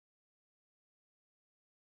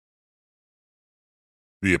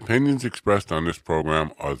The opinions expressed on this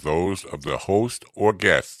program are those of the host or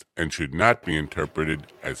guest and should not be interpreted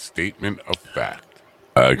as statement of fact.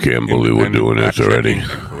 I can't believe we're Independent doing this already.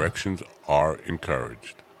 fact-checking and corrections are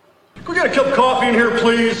encouraged. Can we get a cup of coffee in here,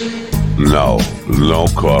 please? No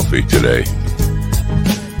coffee today.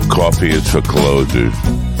 Coffee is for closers.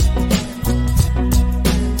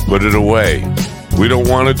 Put it away. We don't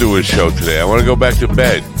want to do a show today. I want to go back to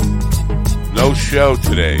bed. No show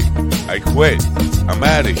today. I quit. I'm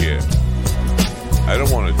out of here. I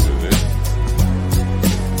don't want to do this.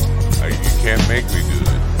 You can't make me do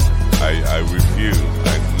this. I refuse.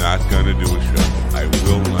 I'm not going to do a show. I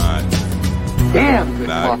will not. Damn good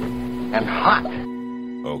coffee. And hot.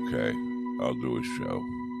 Okay. I'll do a show.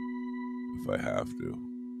 If I have to.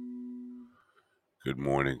 Good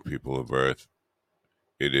morning, people of Earth.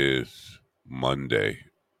 It is Monday,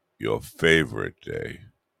 your favorite day,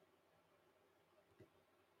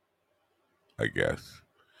 I guess.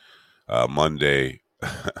 Monday,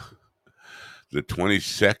 the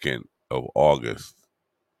 22nd of August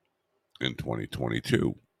in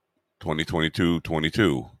 2022.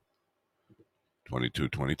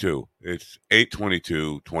 2022. It's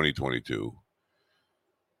 8/22/2022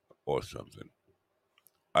 or something.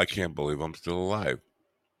 I can't believe I'm still alive.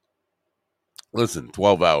 Listen,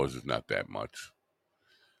 12 hours is not that much.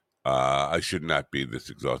 I should not be this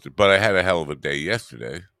exhausted, but I had a hell of a day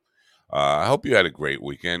yesterday. I hope you had a great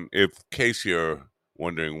weekend. In case you're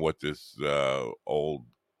wondering what this old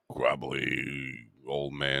grumbly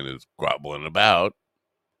old man is groveling about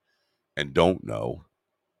and don't know,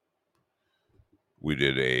 we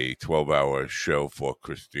did a 12-hour show for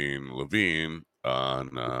Christine Levine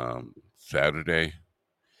on Saturday.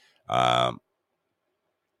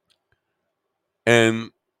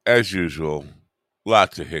 And as usual,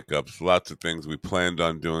 lots of hiccups, lots of things we planned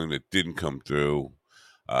on doing that didn't come through.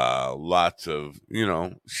 Lots of,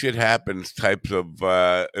 shit happens types of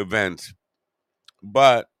events.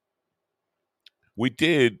 But we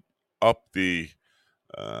did up the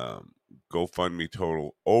GoFundMe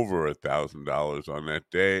total over $1,000 on that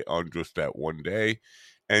day, on just that one day.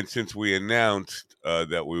 And since we announced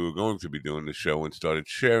that we were going to be doing the show and started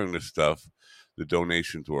sharing the stuff, the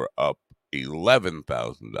donations were up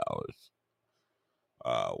 $11,000.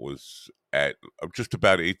 Was at just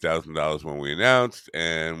about $8,000 when we announced,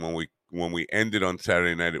 and when we ended on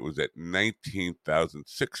Saturday night, it was at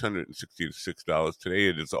 $19,666. Today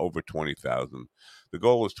it is over $20,000. The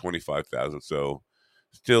goal was $25,000. So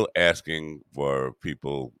still asking for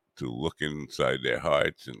people to look inside their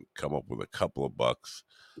hearts and come up with a couple of bucks,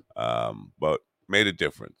 but made a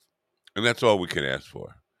difference, and that's all we can ask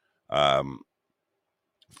for.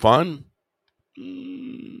 Fun?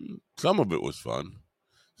 Some of it was fun.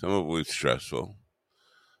 Some of it was stressful,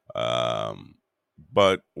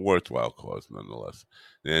 but worthwhile cause nonetheless.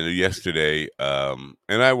 And yesterday, and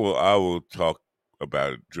I will talk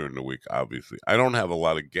about it during the week. Obviously, I don't have a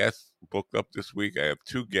lot of guests booked up this week. I have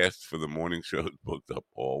 2 guests for the morning shows booked up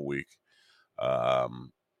all week. No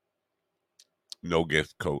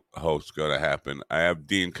guest host going to happen. I have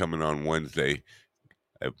Dean coming on Wednesday.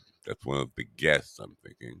 That's one of the guests I'm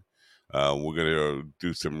thinking. We're going to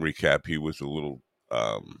do some recap. He was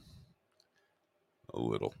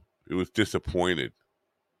he was disappointed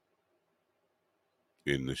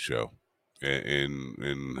in the show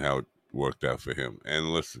in how it worked out for him.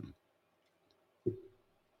 And listen,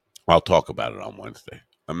 I'll talk about it on Wednesday.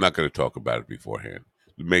 I'm not going to talk about it beforehand.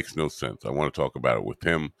 It makes no sense. I want to talk about it with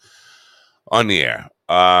him on the air.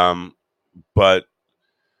 But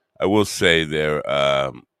I will say there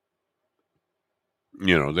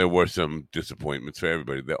were some disappointments for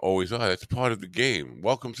everybody. There always are. That's part of the game.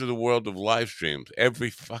 Welcome to the world of live streams. Every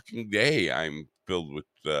fucking day I'm filled with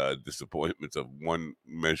disappointments of one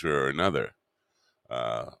measure or another.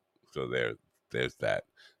 So there's that.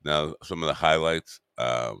 Now, some of the highlights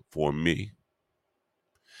for me.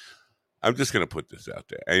 I'm just going to put this out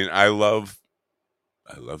there. And I love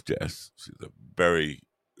Jess. She's a very,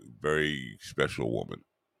 very special woman.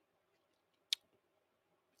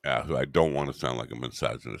 So I don't want to sound like a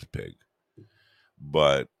misogynist pig,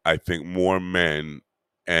 but I think more men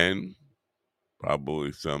and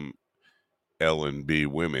probably some L&B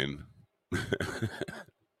women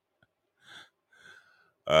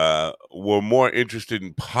were more interested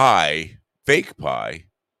in fake pie,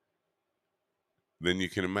 than you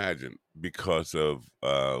can imagine because of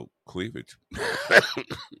cleavage.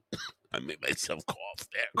 I made myself cough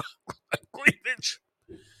there. Cleavage.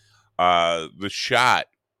 The shot.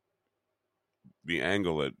 The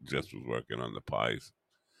angle that Jess was working on the pies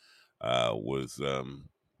was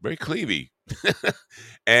very cleavy.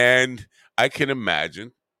 And I can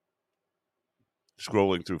imagine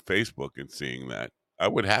scrolling through Facebook and seeing that. I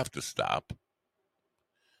would have to stop.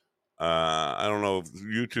 I don't know if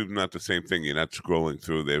YouTube's not the same thing. You're not scrolling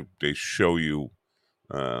through. They show you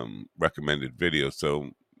recommended videos, so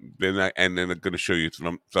they're not, and then they're going to show you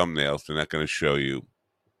thumbnails. They're not going to show you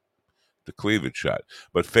the cleavage shot.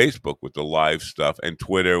 But Facebook with the live stuff and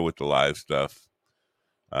Twitter with the live stuff,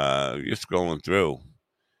 you're scrolling through.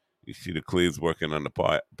 You see the cleaves working on the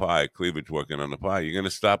pie, cleavage working on the pie. You're going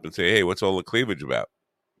to stop and say, "Hey, what's all the cleavage about?"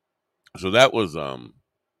 So that was a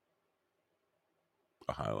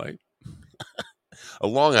highlight. A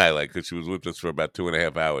long highlight because she was with us for about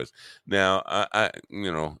 2.5 hours. Now, I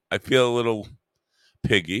feel a little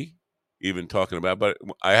piggy even talking about, but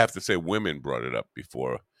I have to say women brought it up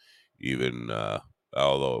before even,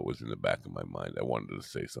 although it was in the back of my mind. I wanted to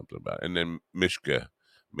say something about it. And then Mishka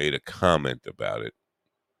made a comment about it,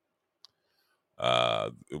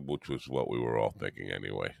 which was what we were all thinking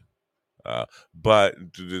anyway. But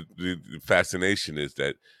the fascination is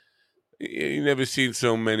that you never seen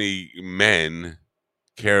so many men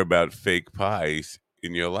care about fake pies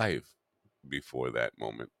in your life before that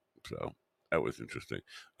moment. So that was interesting.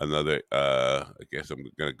 Another, I guess I'm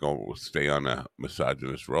going to stay on a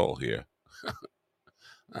misogynist role here.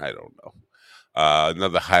 I don't know.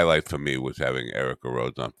 Another highlight for me was having Erica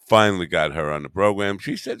Rhodes on. Finally got her on the program.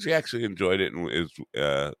 She said she actually enjoyed it and is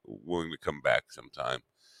willing to come back sometime.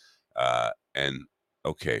 And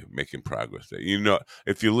okay, making progress there. You know,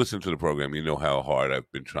 if you listen to the program, you know how hard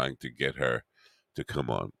I've been trying to get her to come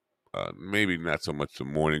on. Maybe not so much the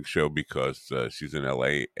morning show because she's in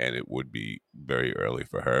LA and it would be very early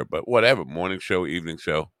for her, but whatever, morning show, evening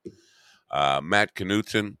show. Matt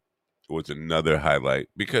Knutson was another highlight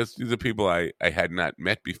because these are people I had not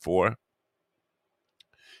met before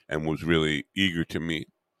and was really eager to meet.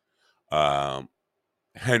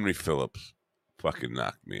 Henry Phillips fucking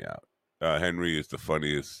knocked me out. Henry is the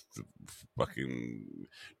funniest fucking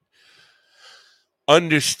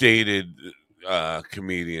understated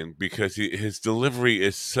comedian because his delivery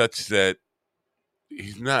is such that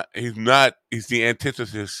he's the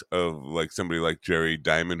antithesis of like somebody like Jerry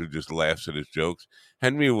Diamond who just laughs at his jokes.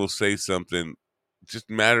 Henry will say something just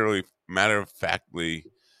matter of factly,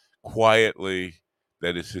 quietly,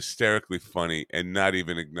 that is hysterically funny and not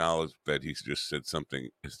even acknowledge that he's just said something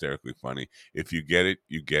hysterically funny. If you get it,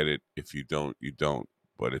 you get it. If you don't, you don't.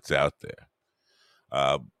 But it's out there.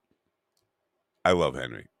 I love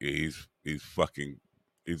Henry. He's a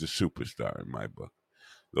superstar in my book.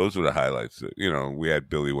 Those were the highlights. We had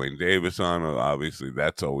Billy Wayne Davis on. Obviously,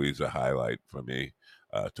 that's always a highlight for me,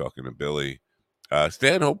 talking to Billy.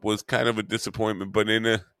 Stanhope was kind of a disappointment, but in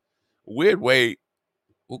a weird way,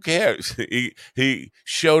 who cares? He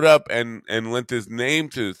showed up and lent his name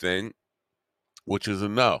to the thing, which is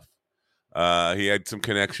enough. He had some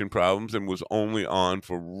connection problems and was only on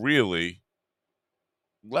for really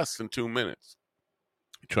less than 2 minutes.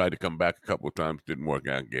 He tried to come back a couple of times, didn't work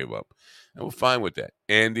out, and gave up. And we're fine with that.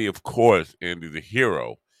 Andy, of course, Andy the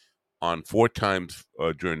hero, on 4 times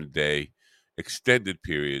during the day, extended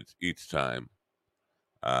periods each time.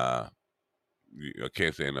 I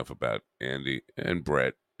can't say enough about Andy and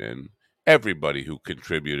Brett and everybody who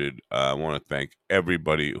contributed. I want to thank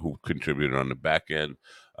everybody who contributed on the back end.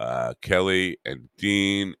 Kelly and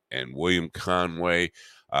Dean and William Conway,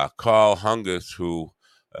 Carl Hungus, who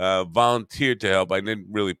volunteered to help. I didn't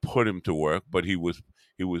really put him to work, but he was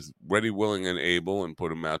ready, willing, and able, and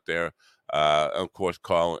put him out there. Of course,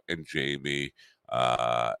 Carl and Jamie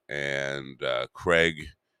and Craig.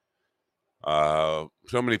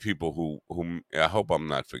 So many people who I hope I'm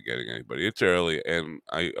not forgetting anybody. It's early, and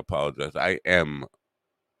I apologize. I am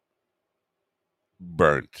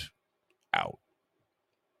burnt out.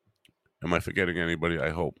 Am I forgetting anybody? I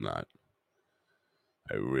hope not.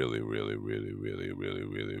 I really, really, really, really, really,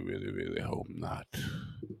 really, really, really hope not.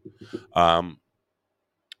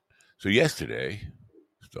 So yesterday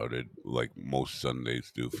started like most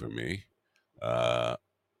Sundays do for me,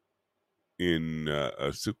 in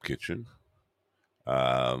a soup kitchen,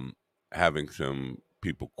 having some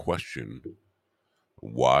people question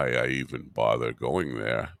why I even bother going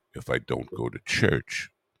there if I don't go to church,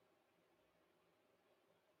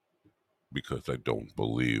 because I don't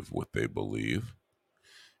believe what they believe.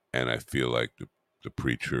 And I feel like the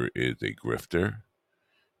preacher is a grifter,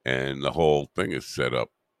 and the whole thing is set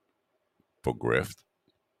up for grift.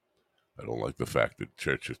 I don't like the fact that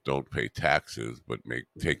churches don't pay taxes but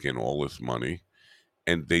take in all this money,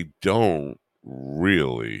 and they don't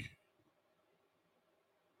really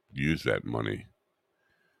use that money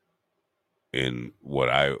in what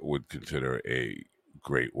I would consider a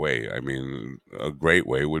great way. I mean, a great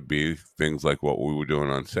way would be things like what we were doing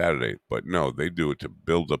on Saturday. But no, they do it to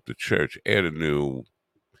build up the church, add a new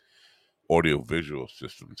audio-visual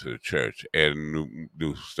system to the church, add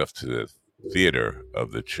new stuff to the theater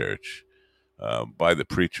of the church, buy the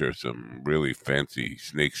preacher some really fancy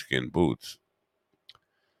snakeskin boots.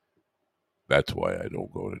 That's why I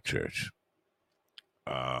don't go to church.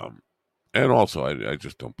 And also, I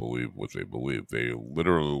just don't believe what they believe. They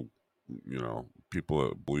literally, people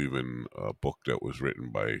that believe in a book that was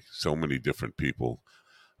written by so many different people,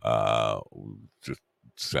 just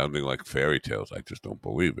sounding like fairy tales. I just don't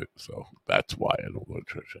believe it. So that's why I don't go to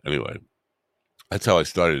church. Anyway, that's how I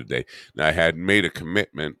started the day. Now, I had made a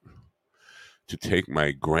commitment to take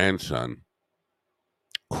my grandson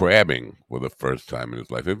crabbing for the first time in his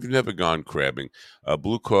life. If you've never gone crabbing,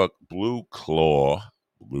 blue claw,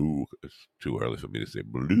 it's too early for me to say,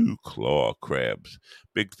 blue claw crabs.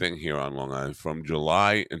 Big thing here on Long Island from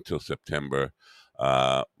July until September,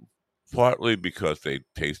 partly because they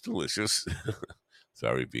taste delicious.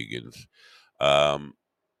 Sorry, vegans.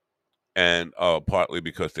 And partly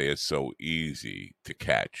because they are so easy to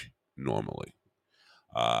catch normally.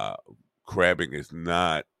 Crabbing is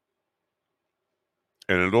not,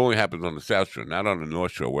 and it only happens on the South Shore, not on the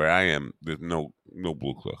North Shore. Where I am, there's no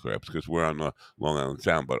blue claw crabs because we're on the Long Island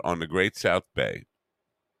Sound. But on the Great South Bay,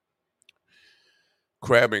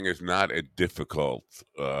 crabbing is not a difficult.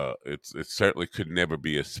 It certainly could never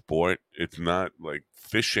be a sport. It's not like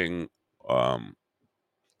fishing.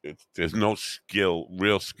 There's no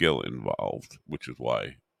real skill involved, which is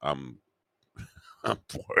why I'm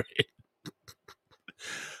for it.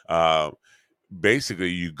 Basically,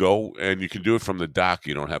 you go and you can do it from the dock.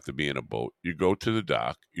 You don't have to be in a boat. You go to the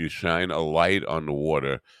dock, you shine a light on the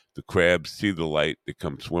water. The crabs see the light. They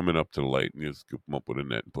come swimming up to the light, and you scoop them up with a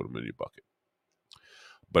net and put them in your bucket.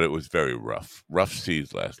 But it was very rough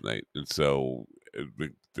seas last night. And so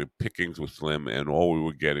the pickings were slim, and all we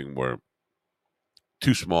were getting were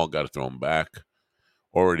too small, got to throw them back.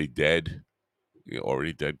 Already dead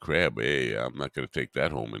crab. Hey, I'm not going to take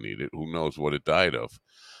that home and eat it. Who knows what it died of?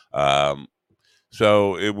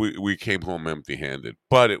 So we came home empty-handed,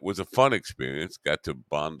 but it was a fun experience. Got to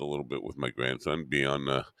bond a little bit with my grandson, be out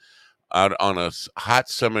on a hot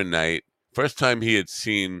summer night. First time he had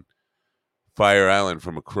seen Fire Island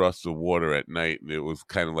from across the water at night, and it was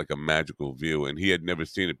kind of like a magical view, and he had never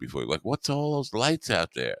seen it before. Like, what's all those lights out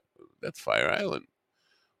there? That's Fire Island.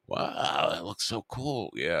 Wow, that looks so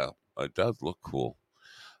cool. Yeah, it does look cool.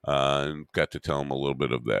 And got to tell him a little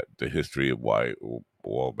bit of the history of why,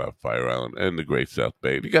 all about Fire Island and the Great South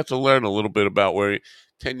Bay. He got to learn a little bit about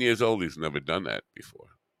 10 years old, he's never done that before.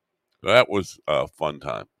 So that was a fun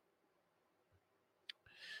time.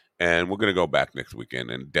 And we're going to go back next weekend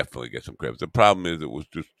and definitely get some crabs. The problem is it was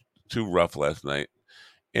just too rough last night.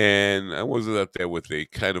 And I was out there with a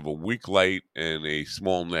kind of a weak light and a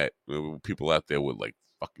small net. There were people out there with like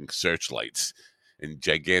fucking searchlights and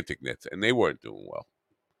gigantic nets, and they weren't doing well.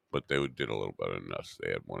 But they did a little better than us.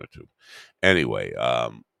 They had one or two. Anyway,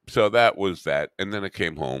 so that was that. And then I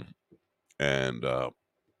came home, and I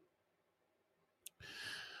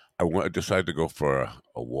decided to go for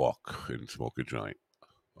a walk and smoke a joint.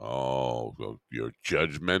 Oh, so you're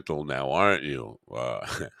judgmental now, aren't you?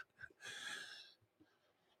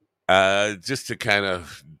 Just to kind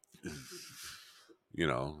of,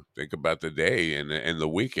 think about the day and the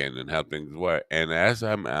weekend and how things were. And as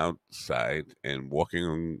I'm outside and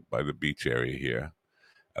walking by the beach area here,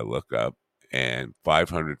 I look up, and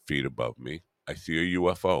 500 feet above me, I see a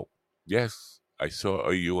UFO. Yes, I saw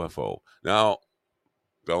a UFO. Now,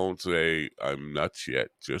 don't say I'm nuts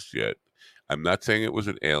just yet. I'm not saying it was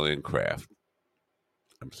an alien craft.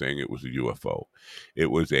 I'm saying it was a UFO.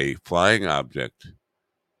 It was a flying object,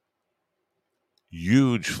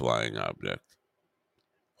 huge flying object,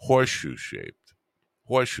 horseshoe shaped.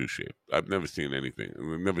 I've never seen anything.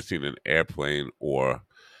 I've never seen an airplane, or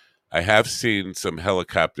I have seen some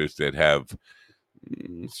helicopters that have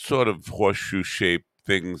sort of horseshoe shaped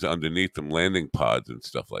things underneath them, landing pods and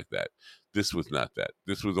stuff like that. This was not that.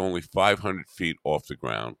 This was only 500 feet off the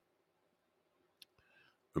ground,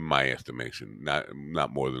 in my estimation,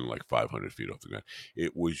 not more than like 500 feet off the ground.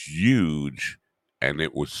 It was huge, and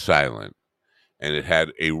it was silent. And it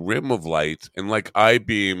had a rim of lights and like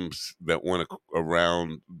I-beams that went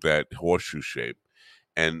around that horseshoe shape,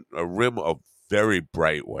 and a rim of very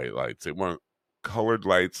bright white lights. They weren't colored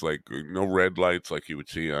lights, like no red lights like you would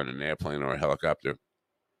see on an airplane or a helicopter.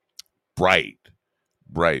 Bright,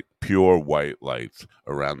 pure white lights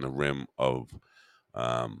around the rim of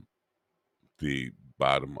the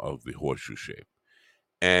bottom of the horseshoe shape.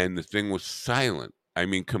 And the thing was silent. I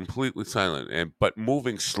mean, completely silent, but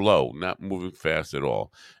moving slow, not moving fast at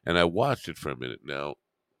all. And I watched it for a minute. Now,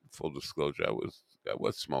 full disclosure, I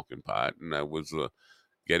was smoking pot and I was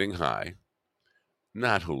getting high,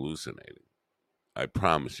 not hallucinating. I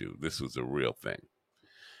promise you, this was a real thing.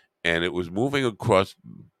 And it was moving across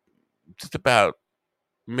just about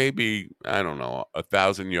maybe, I don't know,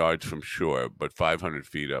 1,000 yards from shore, but 500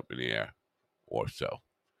 feet up in the air or so.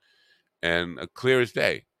 And clear as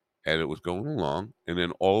day. And it was going along. And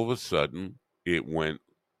then all of a sudden, it went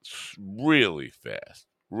really fast,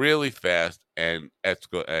 and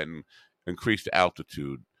increased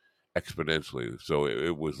altitude exponentially. So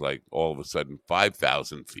it was like all of a sudden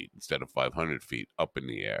 5,000 feet instead of 500 feet up in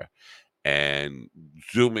the air and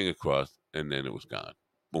zooming across, and then it was gone.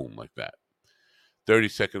 Boom, like that. 30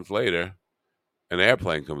 seconds later, an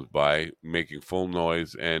airplane comes by making full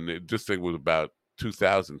noise, and this thing was about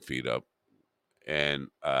 2,000 feet up, and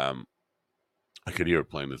I could hear it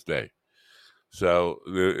plain as day. So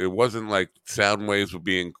it wasn't like sound waves were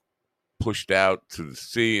being pushed out to the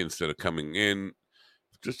sea instead of coming in.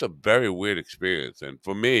 Just a very weird experience. And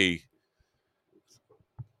for me,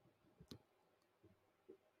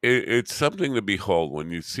 it's something to behold when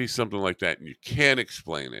you see something like that and you can't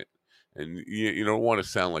explain it. And you don't want to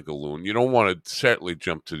sound like a loon. You don't want to certainly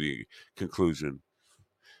jump to the conclusion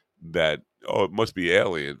that, oh, it must be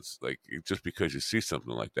aliens, like just because you see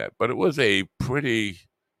something like that. But it was a pretty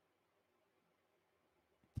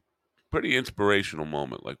inspirational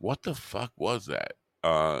moment. Like, what the fuck was that?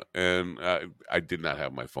 And I did not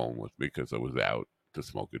have my phone with me because I was out to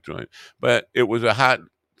smoke a joint. But it was a hot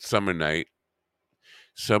summer night.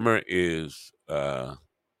 Summer is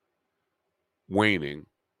waning,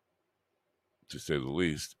 to say the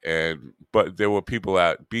least. But there were people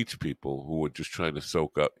out, beach people, who were just trying to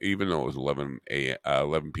soak up, even though it was 11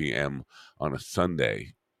 p.m. on a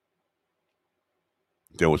Sunday.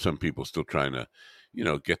 There were some people still trying to,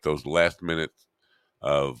 get those last minutes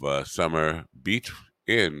of summer beach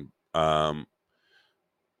in.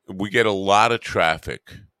 We get a lot of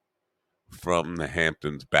traffic from the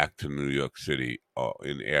Hamptons back to New York City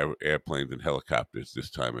in airplanes and helicopters this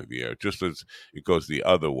time of year, just as it goes the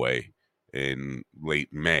other way in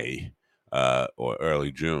late May or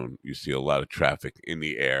early June. You see a lot of traffic in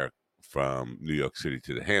the air from New York City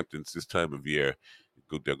to the Hamptons. This time of year,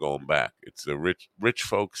 they're going back. It's the rich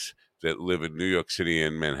folks that live in New York City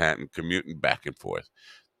and Manhattan commuting back and forth.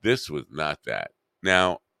 This was not that.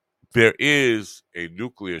 Now, there is a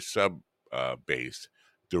nuclear sub base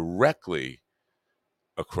directly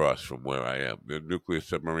across from where I am, the nuclear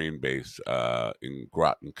submarine base in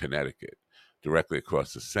Groton, Connecticut, directly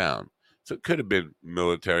across the Sound. So it could have been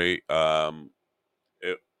military.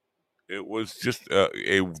 It was just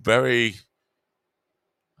a very,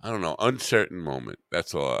 I don't know, uncertain moment.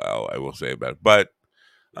 That's all I will say about it. But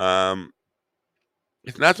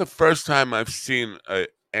it's not the first time I've seen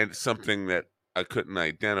and something that I couldn't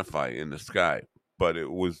identify in the sky, but it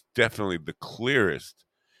was definitely the clearest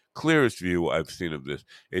view I've seen of this.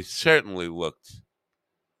 It certainly looked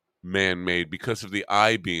man-made because of the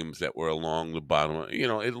I-beams that were along the bottom.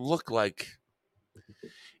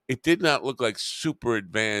 It did not look like super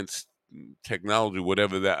advanced technology,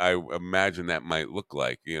 whatever that I imagine that might look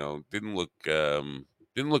like. Didn't look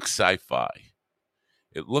sci-fi.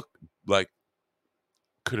 It looked like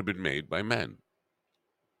could have been made by men.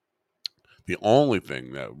 The only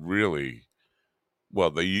thing that really,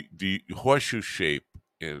 the horseshoe shape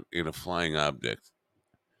in a flying object,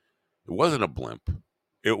 it wasn't a blimp.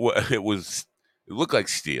 It looked like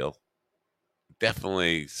steel,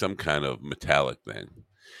 definitely some kind of metallic thing,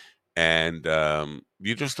 and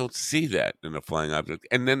you just don't see that in a flying object.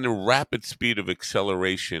 And then the rapid speed of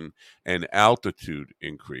acceleration and altitude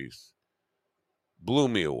increase blew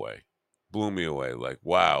me away. Like,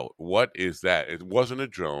 wow, what is that? It wasn't a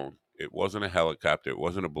drone. It wasn't a helicopter. It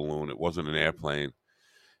wasn't a balloon. It wasn't an airplane.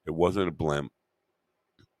 It wasn't a blimp.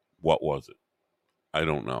 What was it? I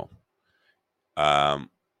don't know.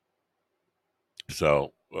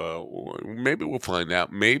 So maybe we'll find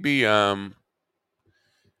out. Maybe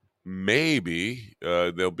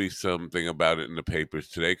there'll be something about it in the papers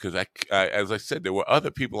today, because I, as I said, there were other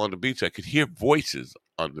people on the beach. I could hear voices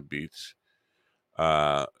on the beach.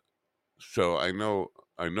 So I know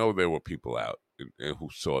there were people out who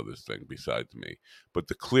saw this thing besides me. But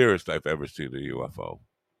the clearest I've ever seen a UFO,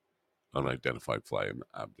 unidentified flying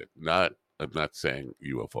object. I'm not saying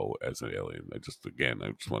UFO as an alien. I just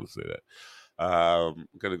want to say that. I'm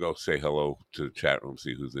going to go say hello to the chat room,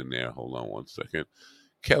 see who's in there. Hold on one second.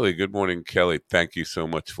 Kelly, good morning, Kelly. Thank you so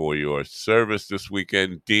much for your service this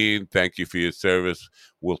weekend. Dean, thank you for your service.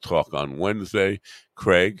 We'll talk on Wednesday.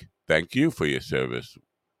 Craig, thank you for your service.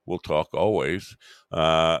 We'll talk always.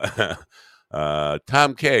 Tom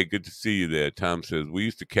K, good to see you there. Tom says, we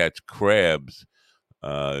used to catch crabs,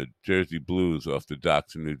 Jersey Blues off the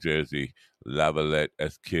docks in New Jersey, Lavalette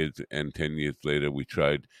as kids, and 10 years later we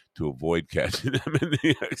tried to avoid catching them in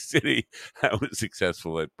New York City. I was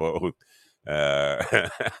successful at both. Yeah,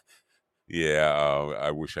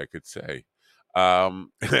 I wish I could say.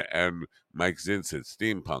 And Mike Zinn said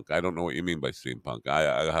steampunk. I don't know what you mean by steampunk.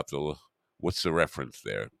 I have to look. What's the reference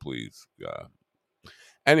there, please?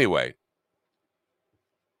 Anyway,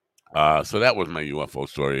 so that was my UFO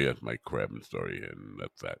story. That's my crabbing story, and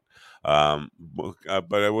that's that.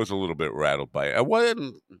 But I was a little bit rattled by it. I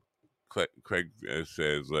wasn't. Craig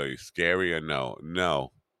says, scary or no?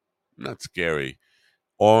 No, not scary.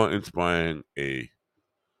 Awe-inspiring, a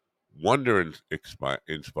wonder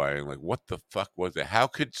inspiring. Like, what the fuck was it? How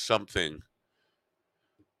could something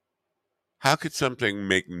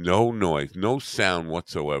make no noise, no sound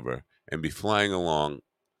whatsoever, and be flying along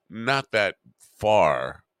not that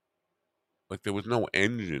far? Like, there was no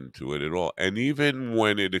engine to it at all. And even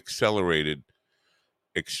when it accelerated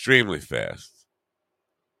extremely fast,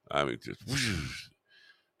 I mean, just whoosh,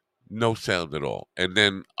 no sound at all. And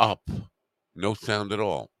then up, no sound at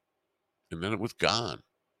all. And then it was gone.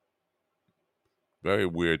 Very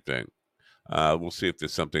weird thing. We'll see if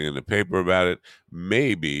there's something in the paper about it.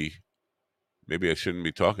 Maybe I shouldn't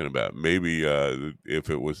be talking about it. Maybe if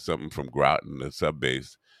it was something from Groton, the sub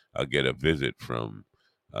base, I'll get a visit from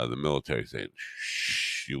the military saying,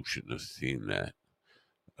 shh, you shouldn't have seen that.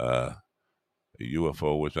 A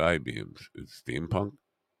UFO with I-beams. It's steampunk?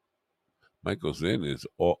 Michael Zinn is,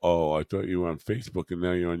 oh, I thought you were on Facebook and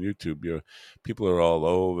now you're on YouTube. People are all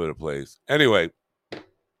over the place. Anyway,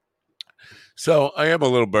 so I am a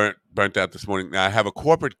little burnt out this morning. Now, I have a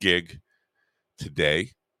corporate gig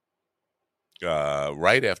today,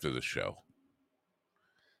 right after the show.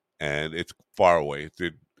 And it's far away. It's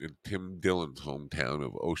in Tim Dillon's hometown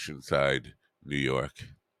of Oceanside, New York.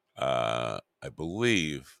 I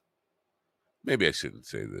believe, maybe I shouldn't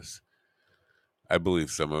say this. I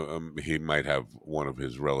believe he might have one of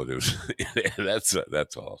his relatives. That's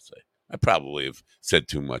all I'll say. I probably have said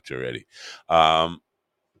too much already.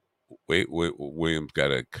 Wait, William's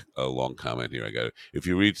got a long comment here. I got it. If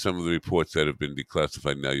you read some of the reports that have been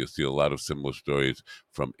declassified now, you'll see a lot of similar stories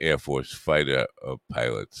from Air Force fighter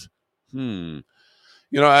pilots. You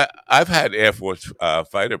know, I've had Air Force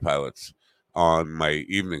fighter pilots on my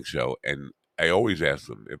evening show, and I always ask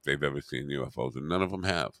them if they've ever seen UFOs, and none of them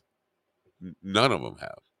have. None of them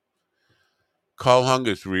have. Carl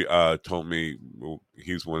Hungus told me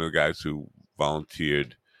he's one of the guys who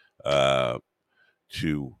volunteered to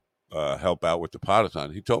help out with the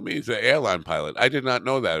Podathon. He told me he's an airline pilot. I did not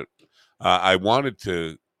know that. I wanted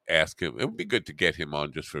to ask him. It would be good to get him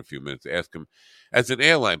on just for a few minutes. Ask him, as an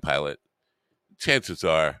airline pilot, chances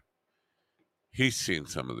are he's seen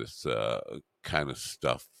some of this kind of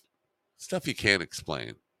stuff you can't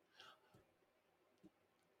explain.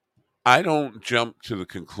 I don't jump to the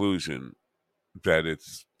conclusion that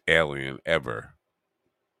it's alien ever.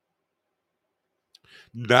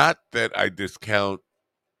 Not that I discount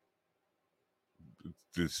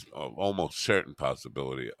this almost certain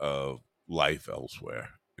possibility of life elsewhere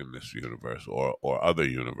in this universe or other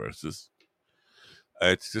universes.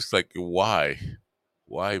 It's just like, why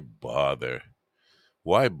bother?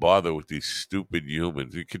 Why bother with these stupid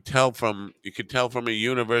humans? You could tell from a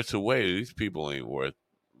universe away, these people ain't worth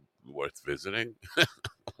visiting.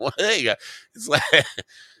 Well, it's like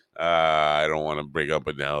I don't want to bring up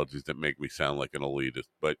analogies that make me sound like an elitist,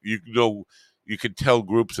 but you can tell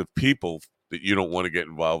groups of people that you don't want to get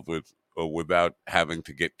involved with without having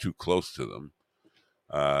to get too close to them.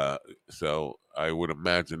 So I would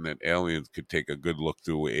imagine that aliens could take a good look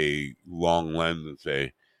through a long lens and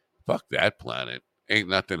say, fuck that planet. Ain't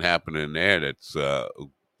nothing happening there that's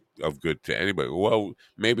of good to anybody. Well,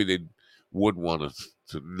 maybe they would want us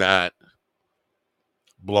to not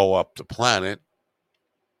blow up the planet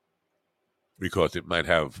because it might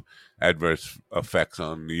have adverse effects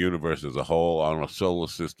on the universe as a whole, on our solar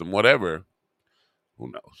system, whatever. Who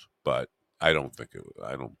knows? But I don't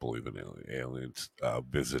believe in aliens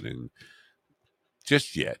visiting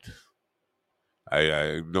just yet.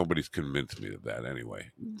 Nobody's convinced me of that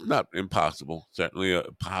anyway. Not impossible, certainly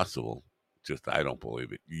possible. Just I don't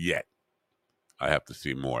believe it yet. I have to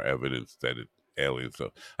see more evidence that it's aliens.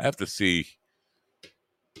 So I have to see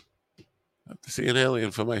an alien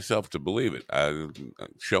for myself to believe it.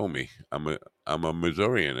 Show me. I'm a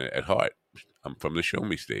Missourian at heart. I'm from the show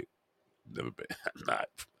me state. Never been. I'm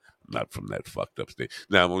not from that fucked up state.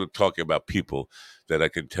 Now I'm talking about people that I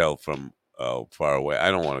can tell from far away.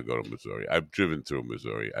 I don't want to go to Missouri. I've driven through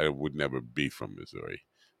Missouri. I would never be from Missouri.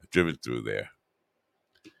 I've driven through there.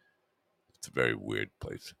 It's a very weird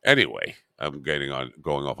place. Anyway, I'm going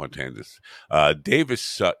off on tangents. Davis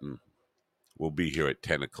Sutton will be here at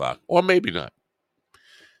 10 o'clock, or maybe not.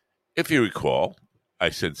 If you recall, I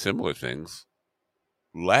said similar things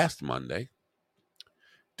last Monday.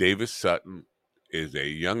 Davis Sutton is a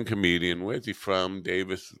young comedian. Where's he from?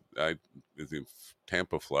 Davis, is he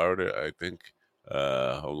Tampa, Florida? I think.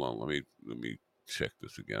 Hold on, let me check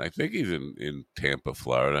this again. I think he's in Tampa,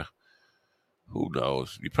 Florida. Who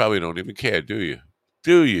knows? You probably don't even care, do you?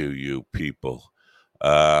 Do you people?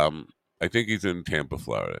 I think he's in Tampa,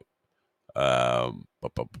 Florida.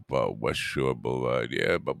 West Shore Boulevard.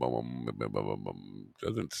 Yeah,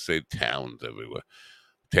 doesn't say towns everywhere.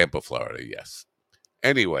 Tampa, Florida. Yes.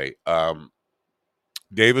 Anyway,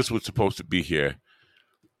 Davis was supposed to be here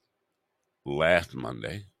last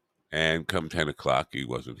Monday, and come 10 o'clock, he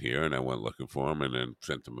wasn't here, and I went looking for him and then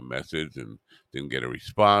sent him a message and didn't get a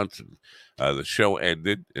response. And the show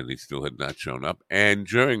ended, and he still had not shown up. And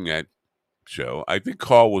during that show, I think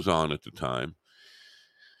Carl was on at the time,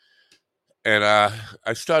 and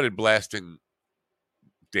I started blasting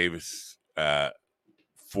Davis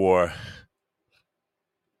for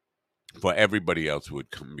everybody else who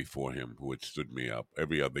had come before him, who had stood me up,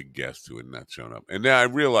 every other guest who had not shown up. And then I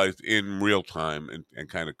realized in real time and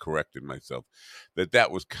kind of corrected myself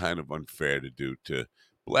that was kind of unfair to do, to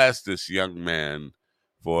blast this young man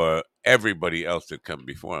for everybody else that come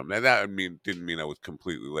before him. Now, that didn't mean I was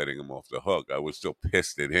completely letting him off the hook. I was still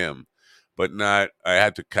pissed at him, but I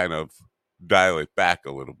had to kind of dial it back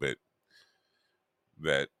a little bit,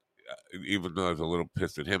 that even though I was a little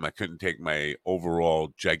pissed at him, I couldn't take my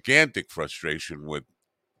overall gigantic frustration with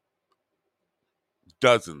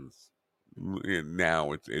dozens.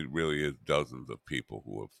 Now it really is dozens of people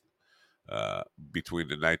who have, between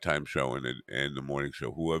the nighttime show and the morning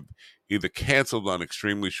show, who have either canceled on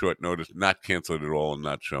extremely short notice, not canceled at all, and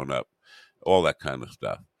not shown up, all that kind of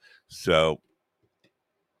stuff. So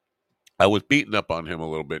I was beating up on him a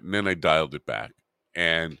little bit, and then I dialed it back.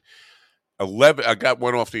 And I got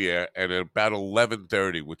one off the air, and at about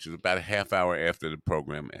 11:30, which is about a half hour after the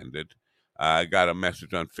program ended, I got a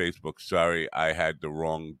message on Facebook. Sorry, I had the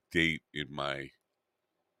wrong date in my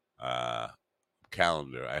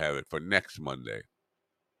calendar. I have it for next Monday.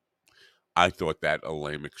 I thought that a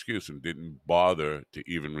lame excuse and didn't bother to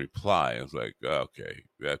even reply. I was like, okay,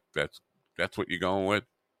 that's what you're going with?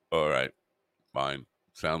 All right, fine.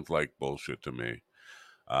 Sounds like bullshit to me.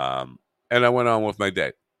 And I went on with my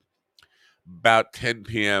day. About 10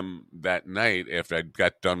 p.m. that night, after I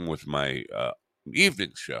got done with my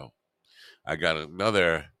evening show, I got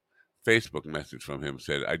another Facebook message from him.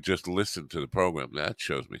 Said, I just listened to the program. That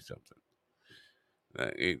shows me something.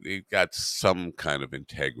 He got some kind of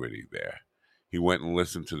integrity there. He went and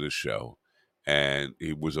listened to the show, and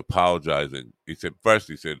he was apologizing. He said,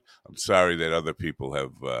 I'm sorry that other people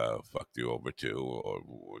have fucked you over too, or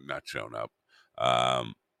not shown up.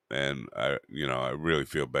 And I really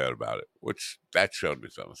feel bad about it, which that showed me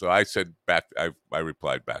something. So I said back, I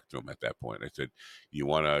replied back to him at that point. I said, you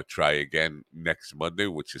want to try again next Monday,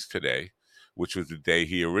 which is today, which was the day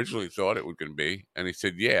he originally thought it was going to be. And he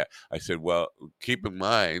said, yeah. I said, well, keep in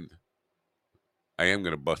mind, I am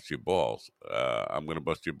going to bust your balls. I'm going to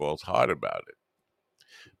bust your balls hard about it,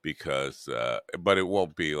 because, but it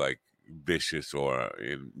won't be like vicious or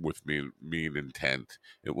with mean intent.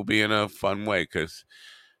 It will be in a fun way, because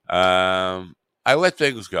I let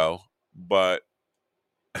things go, but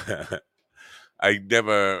I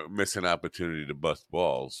never miss an opportunity to bust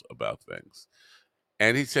balls about things.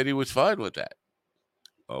 And he said he was fine with that.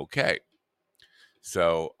 Okay.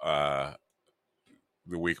 So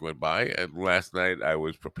the week went by, and last night I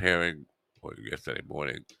was yesterday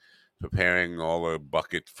morning, preparing all the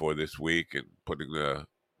bucket for this week and putting the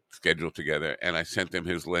schedule together, and I sent him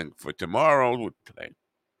his link for tomorrow. Today.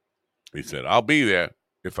 He said, I'll be there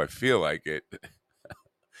if I feel like it.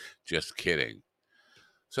 Just kidding.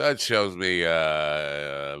 So that shows me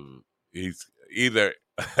he's either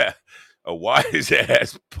a wise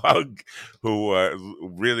ass punk who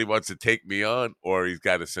really wants to take me on, or he's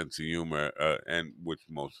got a sense of humor, and which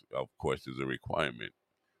most, of course, is a requirement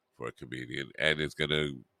for a comedian, and is going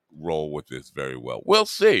to roll with this very well. We'll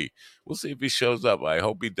see. We'll see if he shows up. I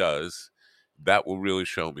hope he does. That will really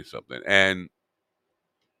show me something, and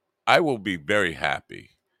I will be very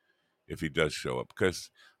happy if he does show up,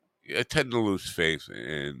 because I tend to lose faith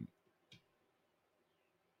in,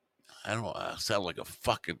 I don't know, I sound like a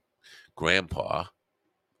fucking grandpa.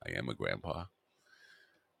 I am a grandpa.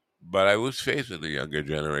 But I lose faith in the younger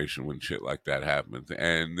generation when shit like that happens.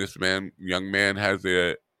 And this young man, has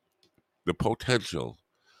the potential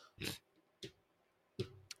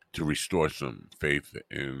to restore some faith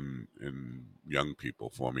in young people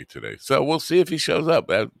for me today. So we'll see if he shows up.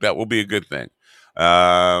 That will be a good thing.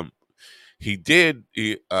 He did.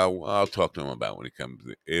 I'll talk to him about when he comes.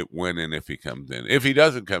 When and if he comes in. If he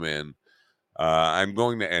doesn't come in, I'm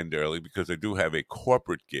going to end early because I do have a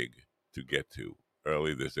corporate gig to get to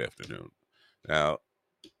early this afternoon. Now,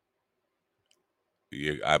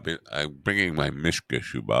 I'm bringing my Mishka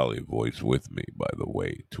Shubali voice with me, by the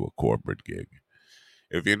way, to a corporate gig.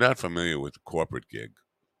 If you're not familiar with a corporate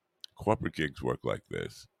gigs work like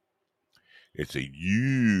this. It's a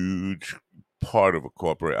huge part of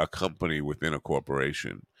a company within a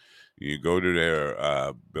corporation. You go to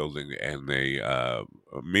their building and they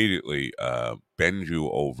immediately bend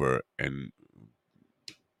you over and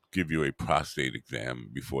give you a prostate exam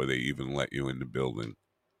before they even let you in the building.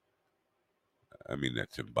 I mean,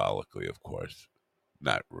 that symbolically, of course,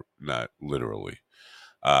 not literally.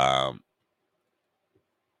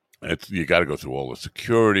 You got to go through all the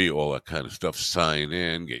security, all that kind of stuff, sign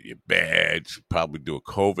in, get your badge, probably do a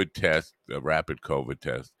COVID test, a rapid COVID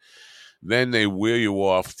test. Then they wheel you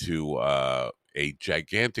off to a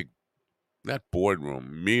gigantic, not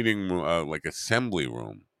boardroom, meeting room, like assembly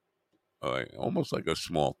room, almost like a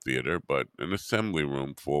small theater, but an assembly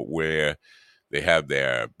room for where they have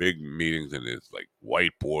their big meetings and there's like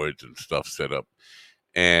whiteboards and stuff set up.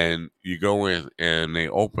 And you go in and they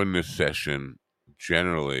open this session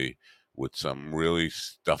generally with some really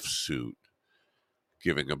stuffed suit,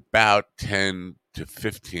 giving about 10 to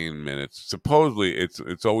 15 minutes. Supposedly,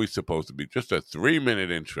 it's always supposed to be just a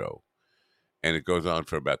 3-minute intro, and it goes on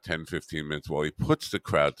for about 10, 15 minutes while he puts the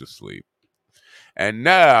crowd to sleep. And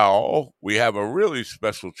now we have a really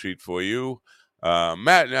special treat for you.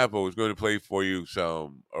 Matt Nappo is going to play for you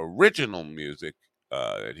some original music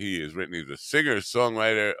that he has written. He's a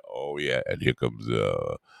singer-songwriter. Oh, yeah, and here comes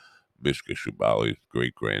Mishka Shubali's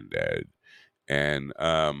great-granddad. And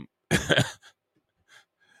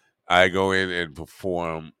I go in and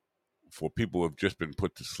perform for people who have just been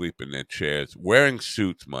put to sleep in their chairs, wearing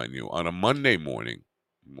suits, mind you, on a Monday morning.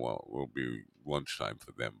 Well, it will be lunchtime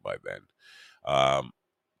for them by then.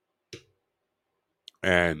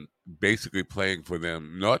 And basically playing for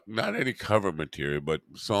them, not any cover material, but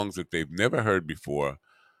songs that they've never heard before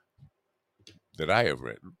that I have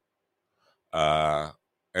written. And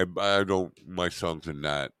my songs are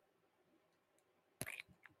not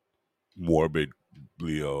morbidly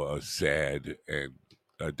sad and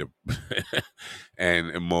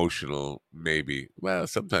and emotional, maybe. Well,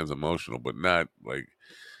 sometimes emotional, but not like,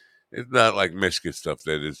 it's not like Mishka stuff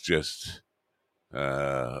that is just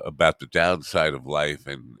about the downside of life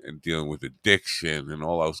and dealing with addiction and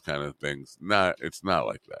all those kind of things. It's not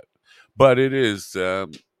like that. But it is,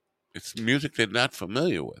 it's music they're not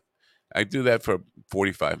familiar with. I do that for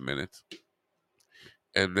 45 minutes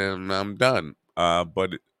and then I'm done.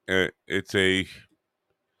 But it's an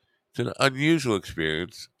unusual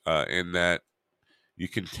experience in that you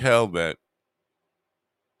can tell that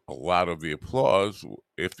a lot of the applause,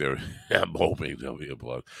 if there, I'm hoping there'll be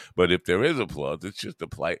applause, but if there is applause, it's just a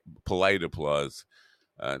polite applause.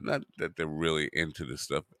 Not that they're really into this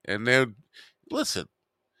stuff. And listen,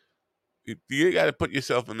 you got to put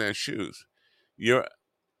yourself in their shoes. You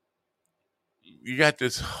got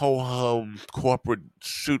this ho-hum corporate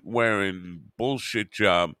suit wearing bullshit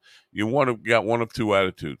job. You got one of two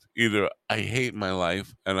attitudes. Either I hate my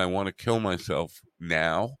life and I want to kill myself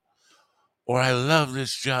now, or I love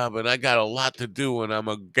this job and I got a lot to do and I'm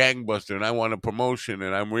a gangbuster and I want a promotion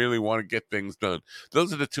and I really want to get things done.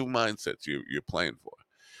 Those are the two mindsets you're playing for.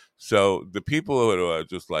 So the people who are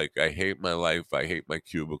just like, I hate my life, I hate my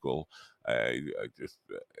cubicle, I just,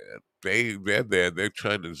 they're there, they're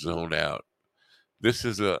trying to zone out. This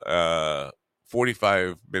is a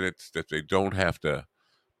 45 minutes that they don't have to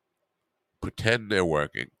pretend they're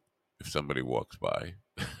working if somebody walks by.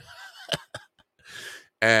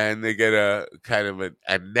 And they get a kind of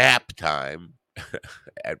a nap time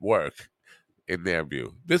at work, in their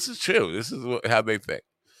view. This is true. This is how they think.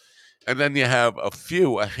 And then you have a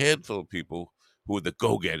handful of people who are the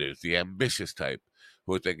go-getters, the ambitious type,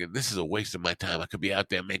 who are thinking, this is a waste of my time. I could be out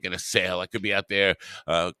there making a sale. I could be out there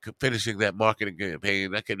finishing that marketing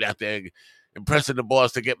campaign. I could be out there impressing the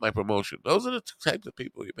boss to get my promotion. Those are the types of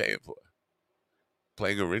people you're paying for.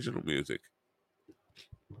 Playing original music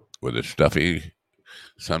with a stuffy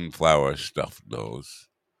sunflower stuffed nose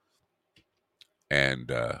and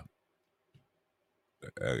a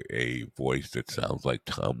voice that sounds like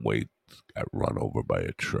Tom Waits got run over by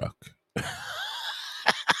a truck.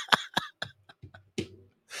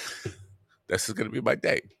 this is going to be my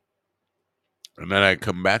day. And then I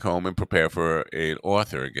come back home and prepare for an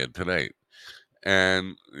author again tonight.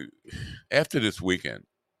 And after this weekend,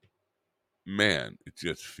 man, it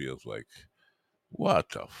just feels like, what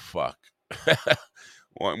the fuck?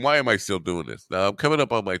 Why am I still doing this? Now, I'm coming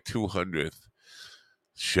up on my 200th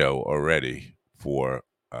show already for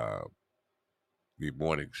the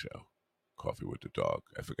morning show, Coffee with the Dog.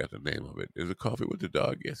 I forgot the name of it. Is it Coffee with the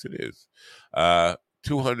Dog? Yes, it is.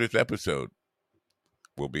 200th episode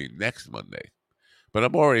will be next Monday. But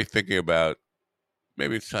I'm already thinking about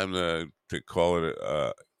maybe it's time to call it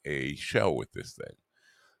a show with this thing.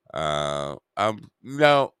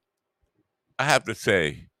 Now, I have to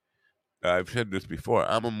say, I've said this before,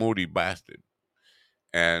 I'm a moody bastard.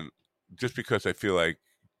 And just because I feel like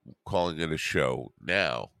calling it a show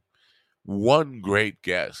now, one great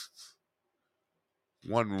guest,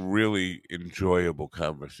 one really enjoyable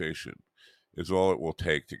conversation is all it will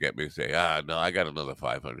take to get me to say, no, I got another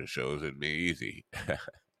 500 shows in me, easy.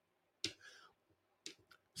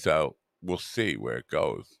 So we'll see where it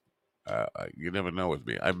goes. You never know with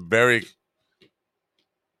me. I'm very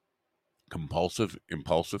impulsive.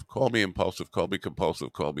 Call me impulsive, call me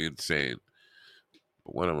compulsive, call me insane.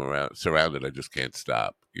 But when I'm surrounded, I just can't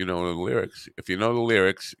stop. You know the lyrics. If you know the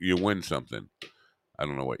lyrics, you win something. I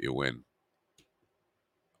don't know what you win.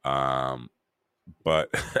 But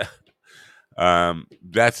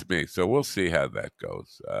that's me. So we'll see how that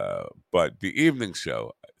goes. But the evening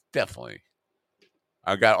show, definitely.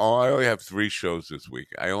 I only have 3 shows this week.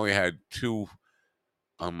 I only had 2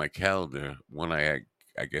 on my calendar. One I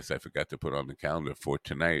guess I forgot to put on the calendar for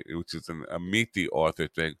tonight, which is a Meet the Author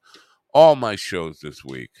thing. All my shows this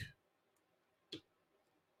week,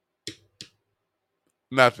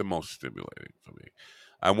 not the most stimulating for me.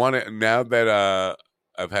 I want to, now that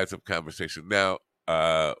I've had some conversation, now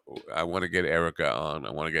I want to get Erica on.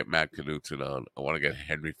 I want to get Matt Knutson on. I want to get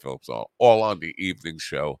Henry Phillips on, all on the evening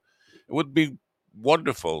show. It would be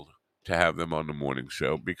wonderful to have them on the morning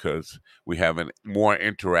show because we have a more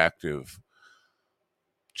interactive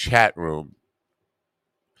chat room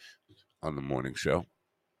on the morning show.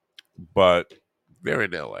 But they're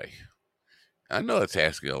in LA. I know it's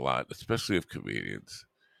asking a lot, especially of comedians,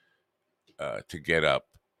 to get up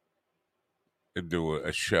and do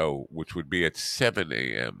a show which would be at 7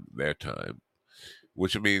 a.m. their time,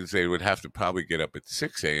 which means they would have to probably get up at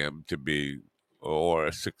 6 a.m. to be, or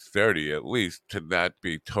 6:30 at least, to not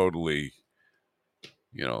be totally,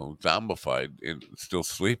 zombified and still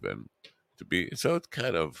sleeping. So it's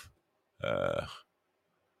kind of,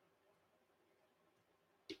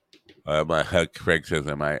 Craig says,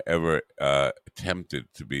 am I ever tempted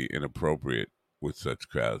to be inappropriate with such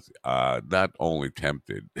crowds? Not only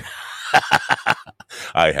tempted,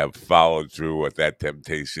 I have followed through with that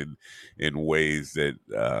temptation in ways that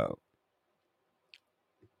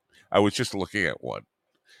I was just looking at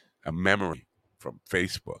a memory from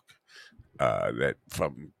Facebook that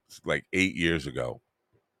from like 8 years ago,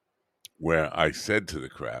 where I said to the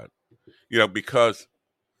crowd, because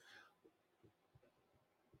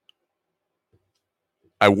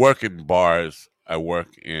I work in bars, I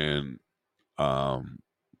work in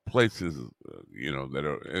places, that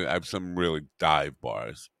are, I have some really dive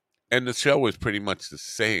bars. And the show is pretty much the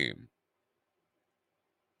same,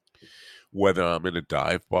 whether I'm in a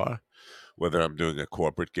dive bar, whether I'm doing a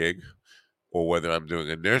corporate gig, or whether I'm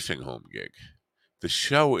doing a nursing home gig. The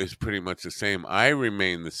show is pretty much the same. I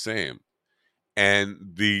remain the same. And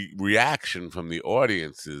the reaction from the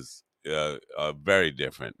audience is very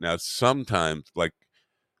different. Now, sometimes, like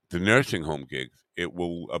the nursing home gigs, it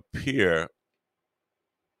will appear,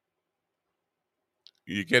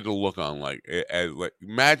 you get a look on like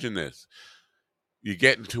imagine this. You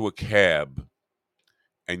get into a cab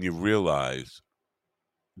and you realize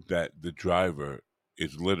that the driver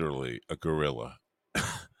is literally a gorilla.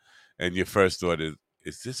 And your first thought is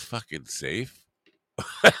this fucking safe?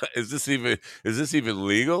 Is this even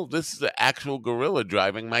legal? This is the actual gorilla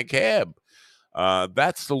driving my cab.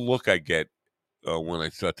 That's the look I get when I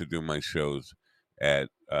start to do my shows at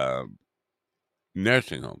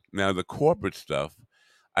nursing homes. Now, the corporate stuff,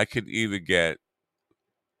 I could either get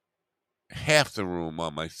half the room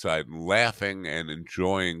on my side laughing and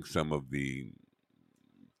enjoying some of the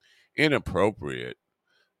inappropriate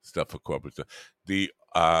stuff for corporate stuff. The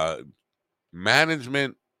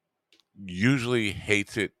management usually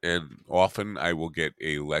hates it, and often I will get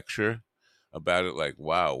a lecture about it, like,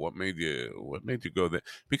 wow, what made you go there?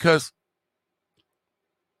 Because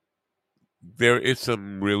there is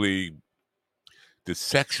some really, the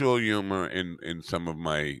sexual humor in some of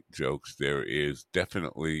my jokes. There is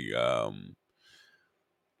definitely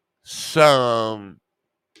some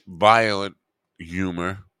violent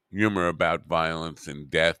humor about violence and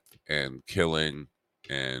death and killing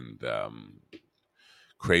and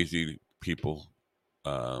crazy people,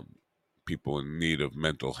 people in need of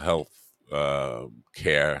mental health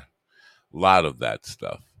care, a lot of that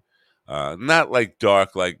stuff. Not like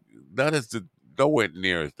dark, not as nowhere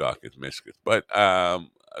near as dark as Michigan, but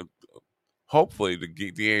hopefully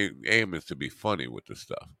the aim is to be funny with the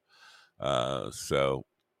stuff. I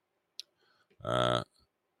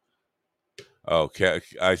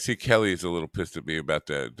see Kelly is a little pissed at me about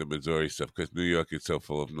the Missouri stuff because New York is so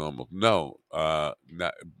full of normals. No,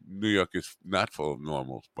 not New York is not full of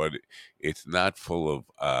normals, but it's not full of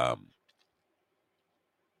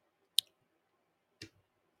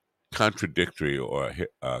contradictory or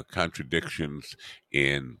contradictions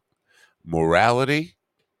in morality.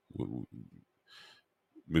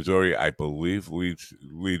 Missouri, I believe, leads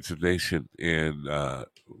the nation in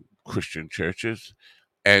Christian churches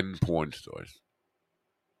and porn stores.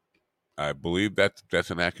 I believe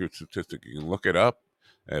that's an accurate statistic. You can look it up.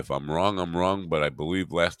 If I'm wrong, I'm wrong. But I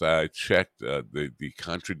believe last I checked, the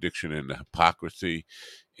contradiction and the hypocrisy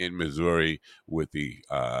in Missouri with the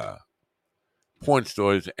porn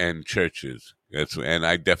stores and churches. And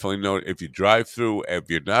I definitely know if you're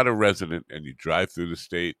not a resident and you drive through the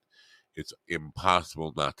state, it's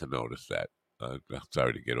impossible not to notice that.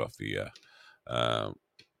 Sorry to get off the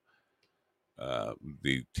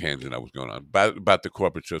tangent I was going on about the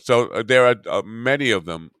corporate show. So there are many of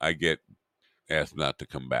them I get asked not to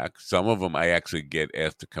come back. Some of them I actually get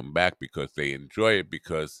asked to come back because they enjoy it,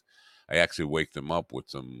 because I actually wake them up with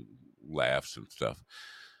some laughs and stuff.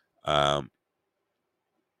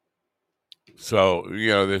 So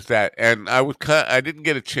there's that, and I didn't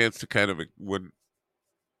get a chance to kind of when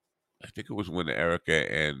I think it was when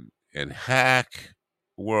Erica and Hack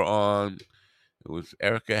were on. It was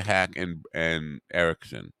Erica, Hack, and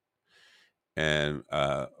Erickson, and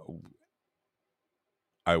I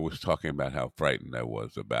was talking about how frightened I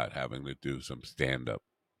was about having to do some stand up.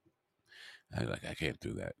 I was like, I can't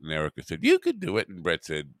do that. And Erica said, you could do it. And Brett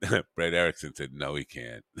Erickson said, no, he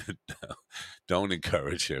can't. Don't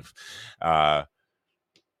encourage him. I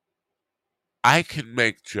can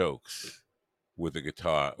make jokes with a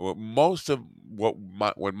guitar. Well, most of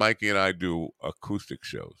when Mikey and I do acoustic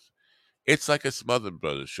shows, it's like a Smothers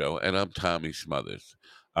Brothers show, and I'm Tommy Smothers.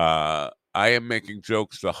 I am making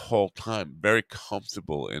jokes the whole time, very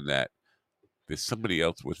comfortable in that there's somebody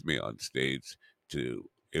else with me on stage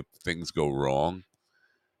if things go wrong,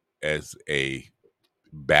 as a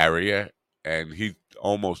barrier, and he's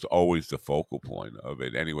almost always the focal point of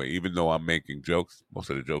it anyway. Even though I'm making jokes, most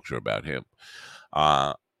of the jokes are about him.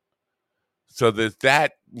 So there's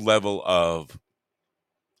that level of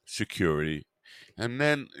security. And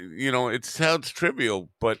then, it sounds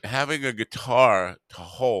trivial, but having a guitar to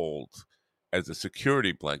hold as a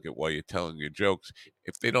security blanket while you're telling your jokes,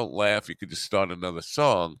 if they don't laugh, you could just start another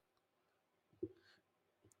song.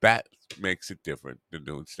 That makes it different than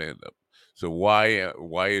doing stand-up. So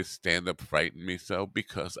why is stand-up frightening me so?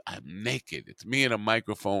 Because I'm naked. It's me and a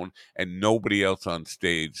microphone and nobody else on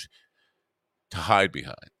stage to hide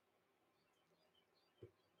behind.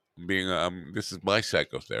 This is my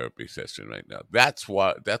psychotherapy session right now. That's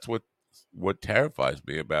what terrifies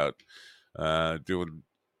me about doing.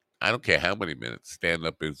 I don't care how many minutes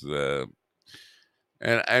stand-up is, and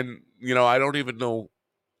I don't even know.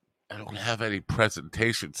 I don't have any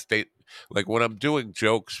presentation state. Like when I'm doing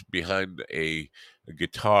jokes behind a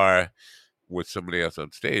guitar with somebody else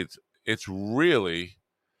on stage, it's really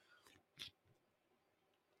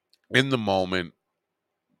in the moment.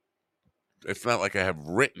 It's not like I have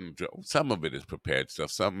written jokes. Some of it is prepared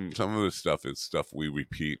stuff. Some of the stuff is stuff we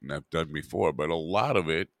repeat and I've done before, but a lot of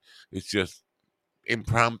it is just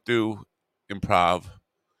impromptu, improv,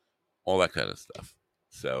 all that kind of stuff.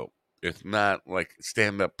 So it's not like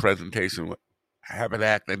stand-up presentation. I have an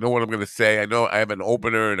act. I know what I'm going to say. I know I have an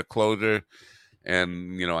opener and a closer,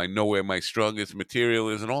 and I know where my strongest material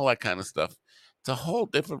is and all that kind of stuff. It's a whole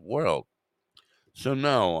different world. So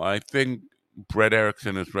no, I think Brett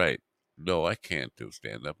Erickson is right. No, I can't do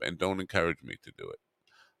stand-up, and don't encourage me to do it.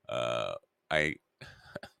 I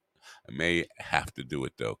may have to do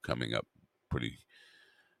it though, coming up pretty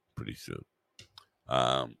soon.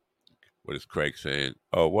 What is Craig saying?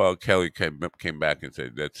 Oh, well, Kelly came back and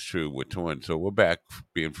said, that's true, we're torn. So we're back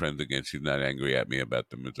being friends again. She's not angry at me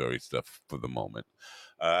about the Missouri stuff for the moment.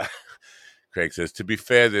 Craig says, to be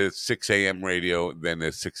fair, there's 6 a.m. radio, then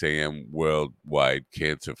there's 6 a.m. worldwide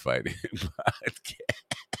cancer fighting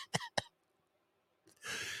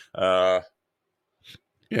podcast.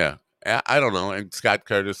 Yeah, I don't know. And Scott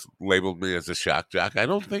Curtis labeled me as a shock jock. I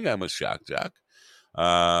don't think I'm a shock jock.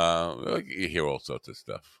 You hear all sorts of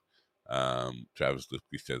stuff. Travis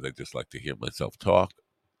Lipke says, I just like to hear myself talk.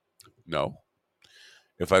 No.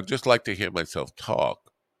 If I just like to hear myself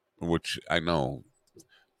talk, which I know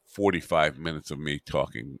 45 minutes of me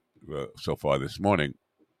talking so far this morning,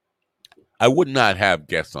 I would not have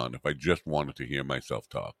guests on if I just wanted to hear myself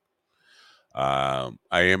talk. I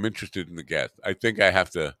am interested in the guests. I think I have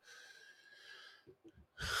to.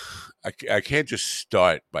 I can't just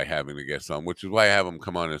start by having the guests on, which is why I have them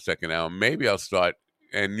come on in the second hour. Maybe I'll start,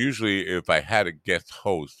 and usually if I had a guest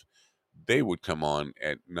host, they would come on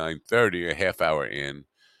at 9:30, a half hour in,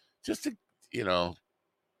 just to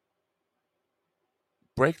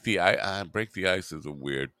break the ice is a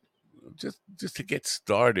weird. Just to get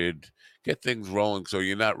started, get things rolling, so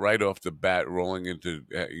you're not right off the bat rolling into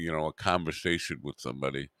a conversation with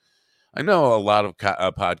somebody. I know a lot of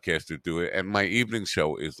podcasters do it, and my evening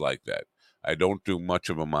show is like that. I don't do much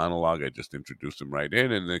of a monologue. I just introduce them right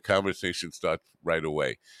in, and the conversation starts right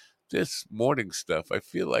away. This morning stuff, I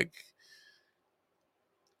feel like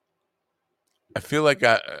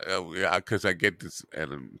because I get this,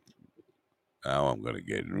 and now I'm going to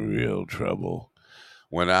get in real trouble.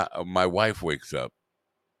 When my wife wakes up,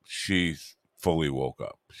 she's fully woke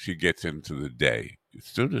up. She gets into the day. As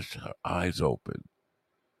soon as her eyes open,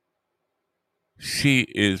 she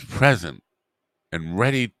is present and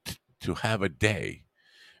ready to have a day.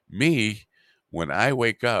 Me, when I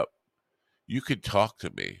wake up, you can talk to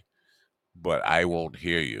me, but I won't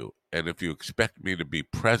hear you. And if you expect me to be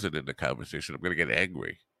present in the conversation, I'm going to get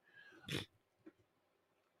angry.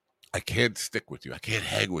 I can't stick with you. I can't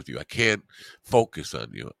hang with you. I can't focus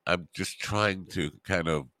on you. I'm just trying to kind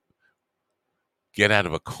of get out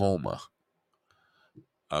of a coma.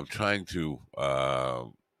 I'm trying to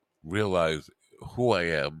realize who I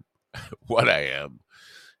am, what I am,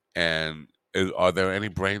 and are there any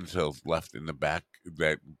brain cells left in the back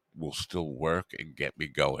that will still work and get me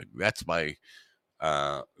going? That's my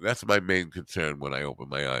main concern when I open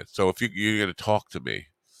my eyes. So if you're going to talk to me,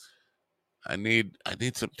 I need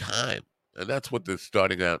some time, and that's what the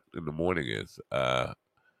starting out in the morning is. Yeah,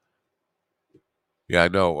 I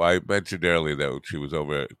know. I mentioned earlier that she was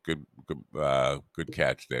over. Good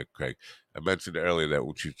catch there, Craig. I mentioned earlier that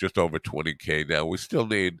she's just over 20K now. We still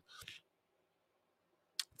need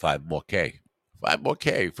 5 more K. 5 more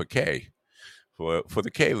K for K. For the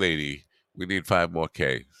K lady, we need 5 more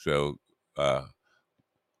K. So,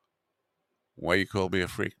 why you call me a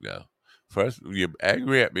freak now? First, you're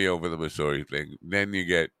angry at me over the Missouri thing. Then you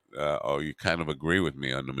get, you kind of agree with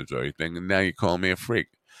me on the Missouri thing, and now you call me a freak.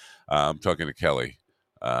 I'm talking to Kelly.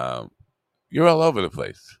 You're all over the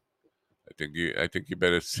place. I think you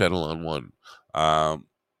better settle on one.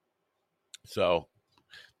 So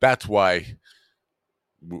that's why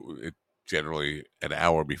it generally an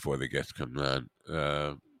hour before the guest comes on.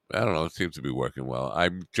 I don't know. It seems to be working well.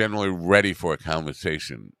 I'm generally ready for a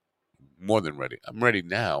conversation. More than ready. I'm ready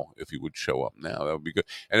now. If he would show up now, that would be good.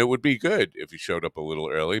 And it would be good if he showed up a little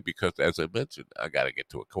early because, as I mentioned, I got to get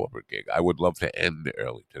to a corporate gig. I would love to end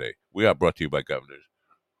early today. We are brought to you by Governors.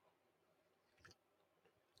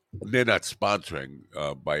 They're not sponsoring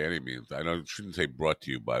by any means. Shouldn't say brought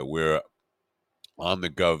to you by. We're on the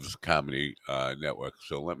Gov's Comedy Network.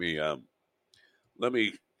 So let me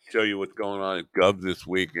show you what's going on at Gov this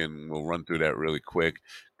week, and we'll run through that really quick.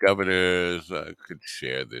 Governors could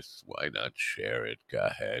share this. Why not share it? Go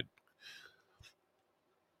ahead.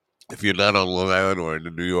 If you're not on Long Island or in the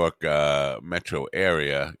New York metro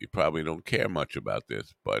area, you probably don't care much about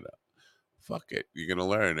this, but fuck it. You're going to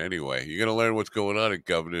learn anyway. You're going to learn what's going on at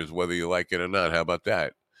Governor's, whether you like it or not. How about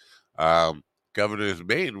that? Governor's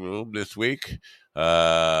main room this week,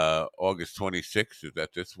 August 26th. Is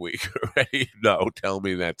that this week already? No, tell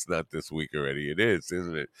me that's not this week already. It is,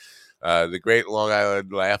 isn't it? The Great Long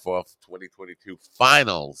Island Laugh Off 2022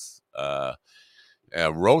 Finals.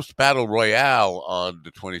 Roast Battle Royale on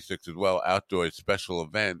the 26th as well. Outdoor special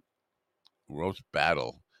event. Roast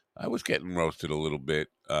Battle. I was getting roasted a little bit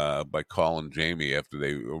by Carl and Jamie after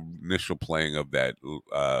the initial playing of that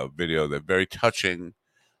video, that very touching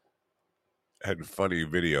and funny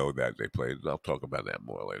video that they played. I'll talk about that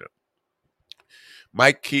more later.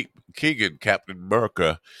 Mike Keegan, Captain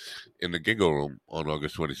Merca, in the Giggle Room on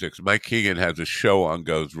August 26th. Mike Keegan has a show on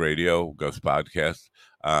Go's Radio, Go's podcast.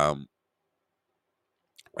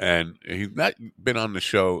 And he's not been on this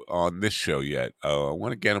show yet. I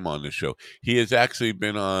want to get him on the show. He has actually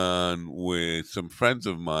been on with some friends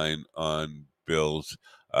of mine on Bill's,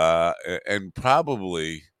 and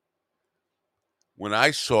probably when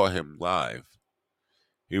I saw him live,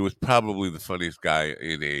 he was probably the funniest guy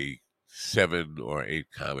in a 7 or 8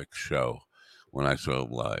 comic show when I saw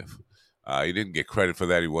him live. He didn't get credit for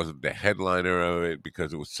that. He wasn't the headliner of it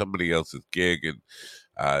because it was somebody else's gig, and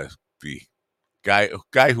the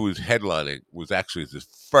guy who was headlining was actually his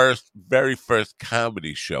very first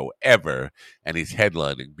comedy show ever, and he's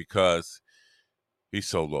headlining because he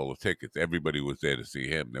sold all the tickets. Everybody was there to see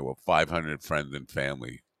him. There were 500 friends and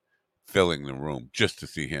family filling the room just to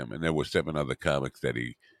see him, and there were 7 other comics that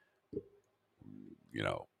he,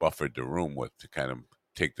 buffered the room with to kind of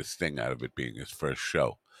take the sting out of it being his first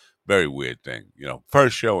show. Very weird thing,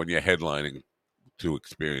 first show and you're headlining to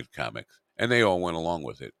experienced comics, and they all went along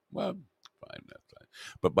with it. Well, fine, that's fine.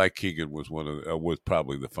 But Mike Keegan was was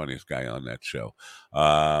probably the funniest guy on that show.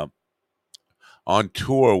 On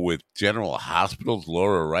tour with General Hospital's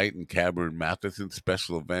Laura Wright and Cameron Matheson,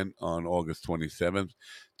 special event on August 27th.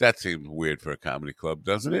 That seems weird for a comedy club,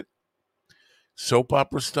 doesn't it? Soap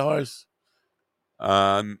opera stars?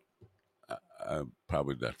 Probably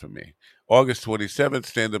not for me. August 27th,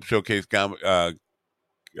 stand-up showcase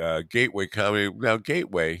Gateway Comedy. Now,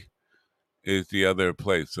 Gateway is the other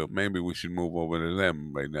place, so maybe we should move over to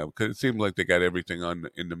them right now because it seems like they got everything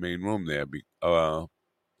in the main room there.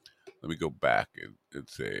 Let me go back and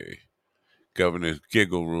say Governor's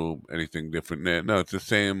Giggle Room. Anything different there? No, it's the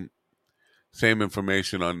same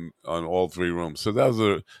information on all 3 rooms. So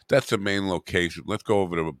that's the main location. Let's go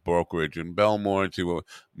over to Brokerage in Belmore and see what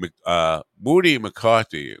Moody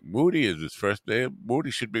McCarthy. Moody is his first name. Moody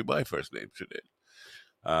should be my first name, should it?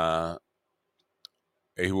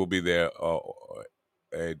 He will be there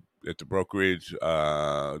at the Brokerage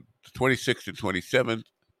 26th and 27th. I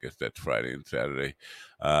guess that's Friday and Saturday.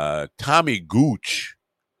 Tommy Gooch.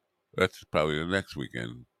 That's probably the next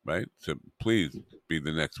weekend, right? So please be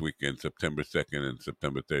the next weekend, September 2nd and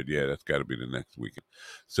September 3rd. Yeah, that's got to be the next weekend.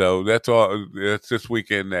 So that's all. That's this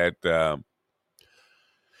weekend at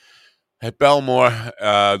Belmore,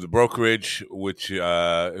 the Brokerage, which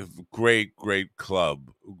great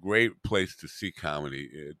club, great place to see comedy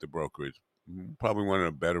at the Brokerage. Probably one of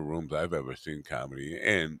the better rooms I've ever seen comedy.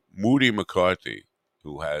 And Moody McCarthy,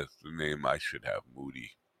 who has the name I should have,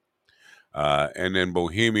 Moody. And then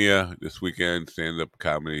Bohemia this weekend, stand-up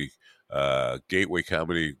comedy, Gateway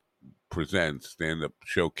Comedy presents stand-up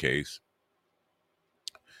showcase.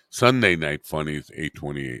 Sunday Night Funnies,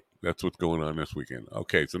 8/28. That's what's going on this weekend.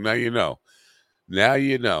 Okay, so now you know. Now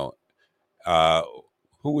you know.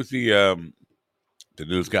 Who was the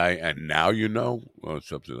news guy? And now you know, or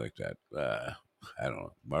something like that. I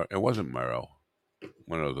don't know. It wasn't Murrow.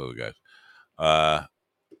 One of those other guys.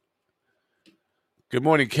 Good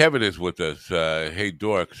morning, Kevin is with us. Hey,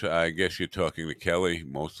 dorks, I guess you're talking to Kelly,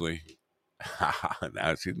 mostly.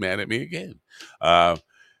 Now she's mad at me again. I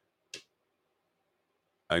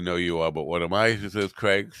know you are, but what am I? Says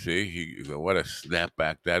Craig. See, what a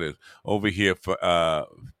snapback that is. Over here for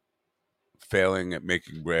failing at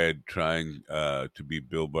making bread, trying to be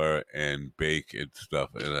Bill Burr and bake and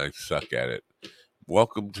stuff, and I suck at it.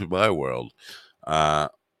 Welcome to my world.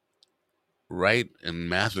 Wright and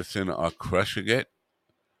Matheson are crushing it.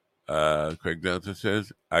 Craig Johnson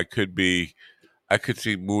says, I could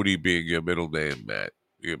see Moody being your middle name, Matt.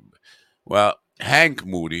 Well, Hank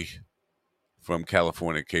Moody from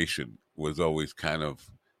Californication was always kind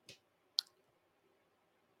of,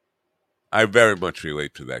 I very much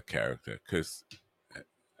relate to that character because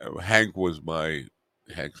Hank's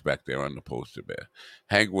back there on the poster bear.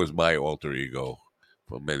 Hank was my alter ego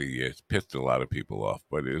for many years, pissed a lot of people off,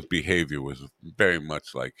 but his behavior was very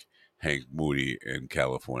much like Hank Moody in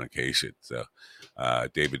Californication. So,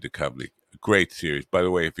 David Duchovny, great series. By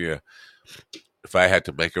the way, if I had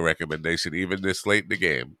to make a recommendation, even this late in the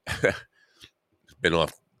game,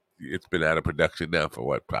 it's been out of production now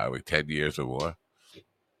for probably 10 years or more.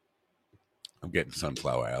 I'm getting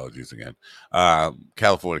sunflower allergies again.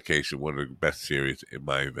 Californication, one of the best series in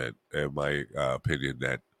my opinion,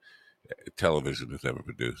 that television has ever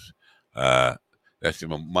produced. That's a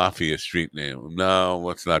mafia street name. No,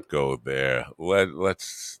 let's not go there.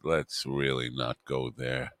 Let's really not go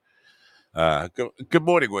there. Good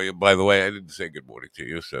morning, William. By the way, I didn't say good morning to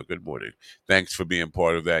you, so good morning. Thanks for being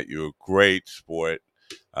part of that. You're a great sport.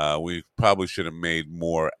 We probably should have made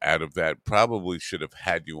more out of that. Probably should have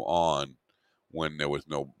had you on when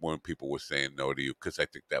people were saying no to you, because I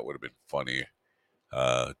think that would have been funnier.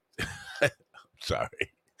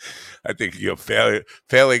 Sorry. I think you're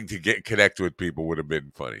failing to connect with people would have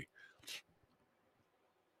been funny.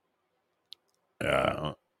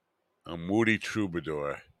 A Moody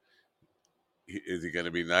Troubadour. Is he going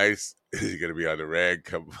to be nice? Is he going to be on the rag?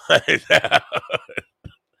 Come find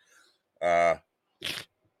out.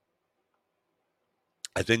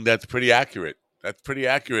 I think that's pretty accurate. That's pretty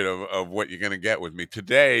accurate of what you're going to get with me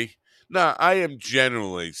today. Now, I am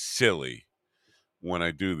generally silly when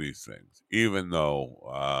I do these things, even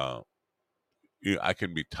though I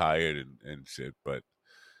can be tired and shit, but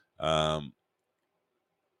I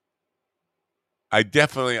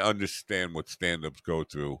definitely understand what stand-ups go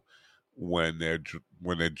through when their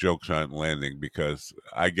jokes aren't landing, because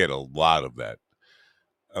I get a lot of that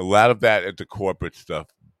at the corporate stuff,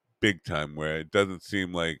 big time, where it doesn't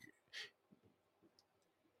seem like,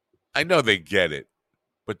 I know they get it,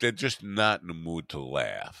 but they're just not in the mood to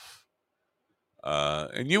laugh.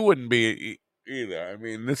 And you wouldn't be either. I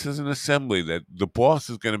mean, this is an assembly that the boss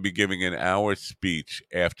is going to be giving an hour speech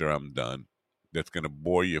after I'm done that's going to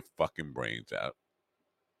bore your fucking brains out.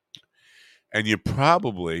 And you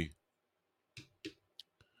probably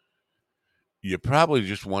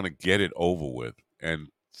just want to get it over with. And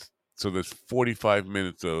so there's 45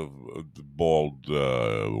 minutes of the bald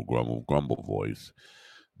grumble voice.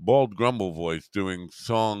 Bald grumble voice doing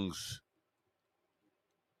songs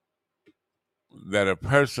that are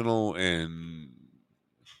personal and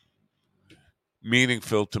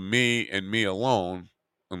meaningful to me and me alone,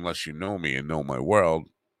 unless you know me and know my world.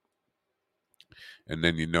 And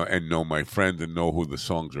then know my friends and know who the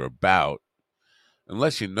songs are about.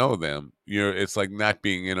 Unless you know them, it's like not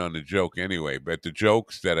being in on the joke anyway. But the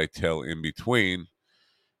jokes that I tell in between,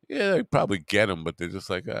 yeah, I probably get them, but they're just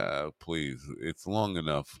like, please, it's long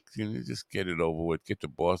enough. Can you just get it over with? Get the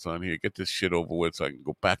boss on here. Get this shit over with so I can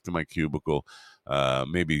go back to my cubicle.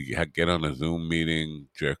 Maybe get on a Zoom meeting,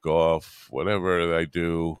 jerk off, whatever I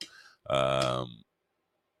do, and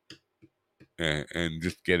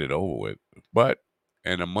just get it over with.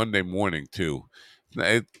 And a Monday morning, too.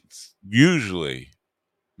 It's usually,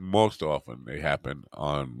 most often, they happen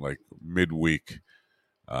on, like, midweek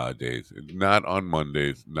days. Not on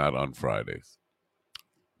Mondays, not on Fridays.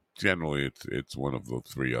 Generally, it's one of the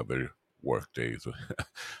 3 other work days.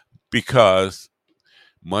 Because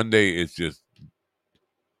Monday is just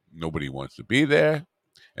nobody wants to be there.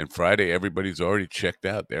 And Friday, everybody's already checked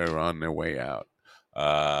out. They're on their way out.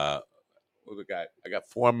 I got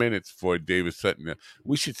 4 minutes for David Sutton.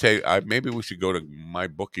 We should say, maybe we should go to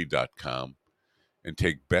mybookie.com and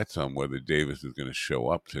take bets on whether Davis is going to show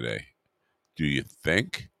up today. Do you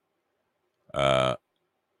think?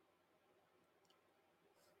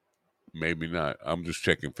 Maybe not. I'm just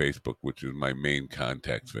checking Facebook, which is my main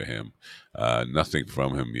contact for him. Nothing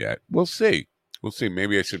from him yet. We'll see.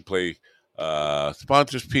 Maybe I should play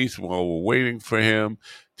sponsors piece while we're waiting for him.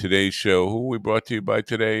 Today's show. Who we brought to you by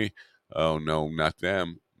today? Oh, no, not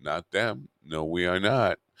them. No, we are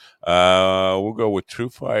not. We'll go with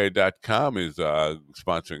TrueFire.com is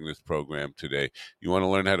sponsoring this program today. You want to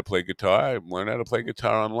learn how to play guitar? Learn how to play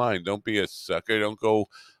guitar online. Don't be a sucker. Don't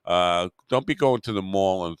be going to the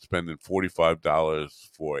mall and spending $45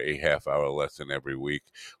 for a half-hour lesson every week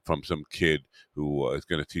from some kid who is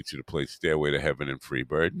going to teach you to play Stairway to Heaven and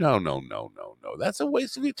Freebird. No. That's a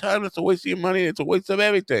waste of your time. That's a waste of your money. It's a waste of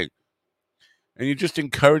everything. And you're just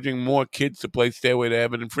encouraging more kids to play Stairway to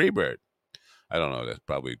Heaven and Freebird. I don't know. That's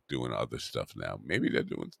probably doing other stuff now. Maybe they're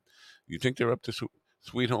doing. You think they're up to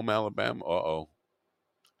Sweet Home Alabama?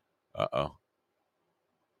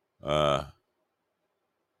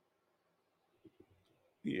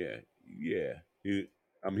 Yeah.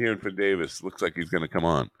 I'm hearing for Davis. Looks like he's going to come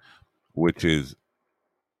on, which is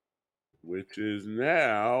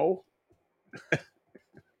now.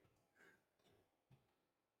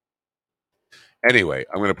 Anyway,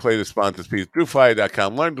 I'm going to play the sponsors piece.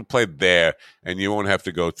 TrueFire.com. Learn to play there, and you won't have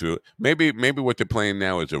to go through it. Maybe what they're playing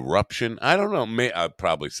now is Eruption. I don't know.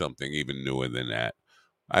 Probably something even newer than that.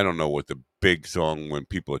 I don't know what the big song when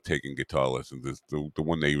people are taking guitar lessons is. The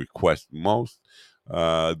one they request most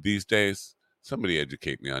these days. Somebody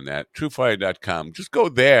educate me on that. TrueFire.com. Just go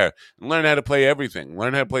there and learn how to play everything.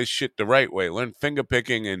 Learn how to play shit the right way. Learn finger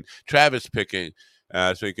picking and Travis picking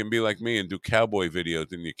so you can be like me and do cowboy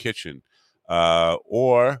videos in your kitchen.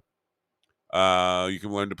 Or you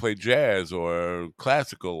can learn to play jazz or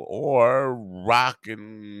classical or rock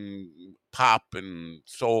and pop and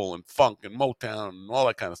soul and funk and Motown and all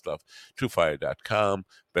that kind of stuff. TrueFire.com,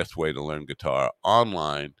 best way to learn guitar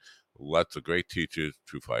online. Lots of great teachers,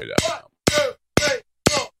 TrueFire.com. 1, 2, 3,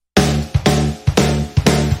 go.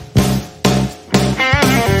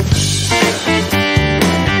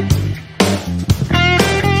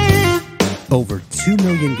 Over 2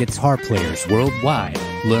 million guitar players worldwide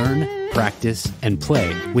learn, practice, and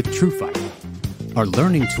play with TrueFire. Our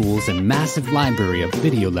learning tools and massive library of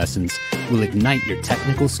video lessons will ignite your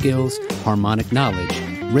technical skills, harmonic knowledge,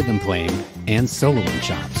 rhythm playing, and soloing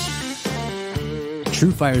chops.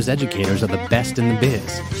 TrueFire's educators are the best in the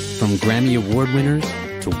biz, from Grammy Award winners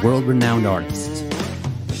to world-renowned artists.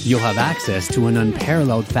 You'll have access to an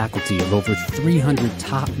unparalleled faculty of over 300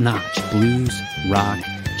 top-notch blues, rock,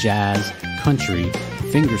 jazz, country,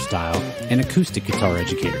 fingerstyle, and acoustic guitar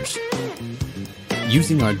educators.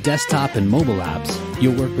 Using our desktop and mobile apps,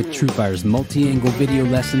 you'll work with TrueFire's multi-angle video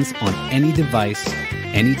lessons on any device,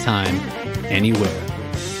 anytime, anywhere.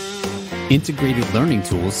 Integrated learning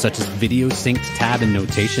tools such as video synced tab and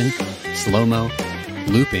notation, slow-mo,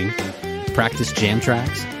 looping, practice jam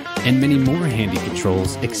tracks, and many more handy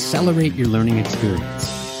controls accelerate your learning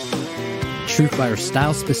experience. TrueFire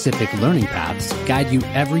style-specific learning paths guide you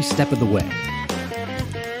every step of the way.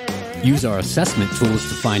 Use our assessment tools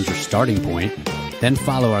to find your starting point, then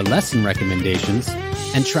follow our lesson recommendations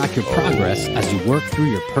and track your progress as you work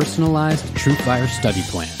through your personalized TrueFire study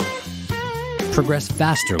plan. Progress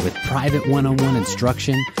faster with private one-on-one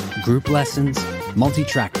instruction, group lessons,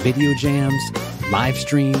 multi-track video jams, live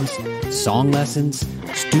streams, song lessons,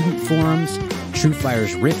 student forums,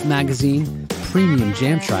 TrueFire's Riff magazine, premium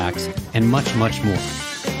jam tracks, and much, much more.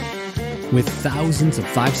 With thousands of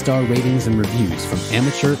 5-star ratings and reviews from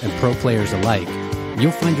amateur and pro players alike,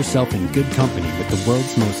 you'll find yourself in good company with the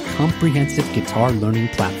world's most comprehensive guitar learning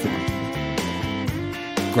platform.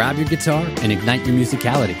 Grab your guitar and ignite your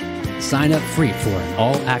musicality. Sign up free for an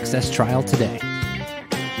all-access trial today.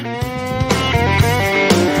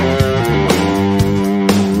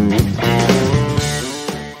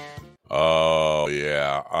 Oh,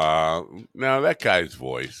 yeah. Now, that guy's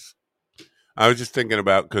voice. I was just thinking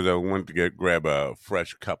about, because I went to grab a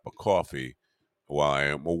fresh cup of coffee while I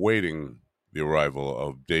am awaiting the arrival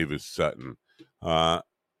of David Sutton during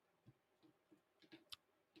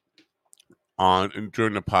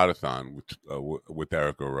the Potathon with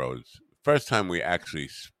Erica Rose. First time we actually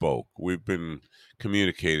spoke. We've been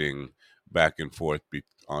communicating back and forth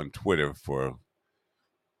on Twitter for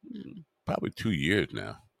probably 2 years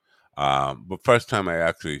now. But first time I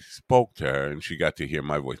actually spoke to her, and she got to hear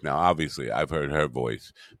my voice. Now, obviously, I've heard her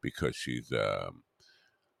voice because she's a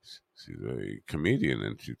comedian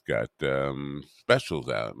and she's got specials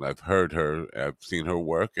out. And I've heard her, I've seen her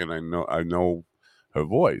work, and I know her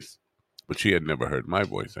voice. But she had never heard my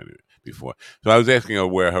voice before. So I was asking her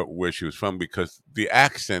where she was from, because the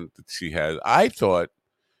accent that she has, I thought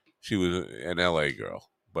she was an LA girl,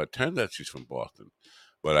 but turns out she's from Boston.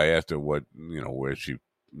 But I asked her where she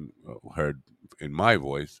heard in my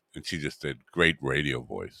voice, and she just said great radio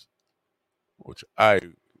voice, which I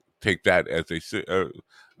take that as a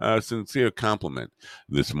sincere compliment.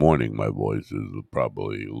 This morning my voice is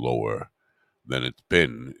probably lower than it's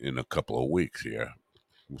been in a couple of weeks here,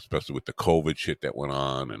 especially with the COVID shit that went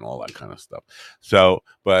on and all that kind of stuff. So,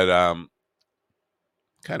 but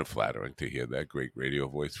kind of flattering to hear that great radio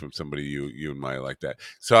voice from somebody you admire like that.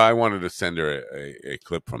 So I wanted to send her a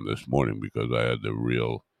clip from this morning, because I had the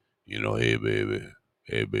real, hey baby,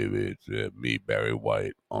 it's me, Barry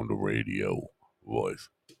White, on the radio voice.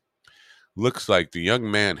 Looks like the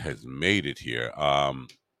young man has made it here. I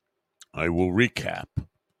will recap.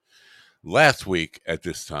 Last week at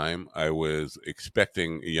this time, I was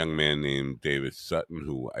expecting a young man named David Sutton,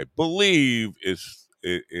 who I believe is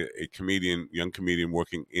a young comedian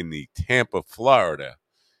working in the Tampa, Florida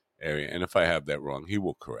area. And if I have that wrong, he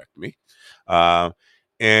will correct me.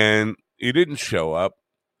 And he didn't show up.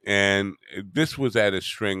 And this was at a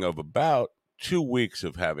string of about 2 weeks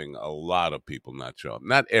of having a lot of people not show up.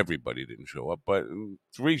 Not everybody didn't show up, but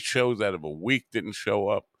 3 shows out of a week didn't show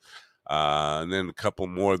up. And then a couple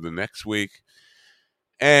more the next week.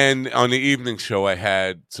 And on the evening show, I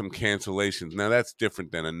had some cancellations. Now, that's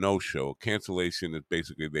different than a no-show. Cancellation is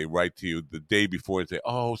basically they write to you the day before and say,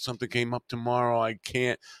 oh, something came up tomorrow. I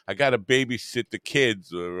got to babysit the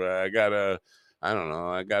kids, or I got to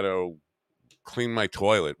clean my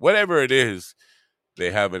toilet. Whatever it is,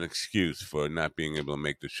 they have an excuse for not being able to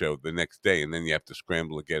make the show the next day. And then you have to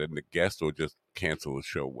scramble to get a guest or just cancel the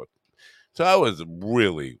show. So I was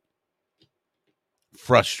really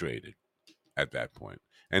frustrated at that point.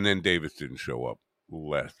 And then Davis didn't show up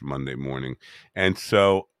last Monday morning. And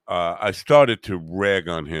so I started to rag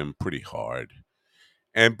on him pretty hard.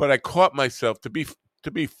 But I caught myself, to be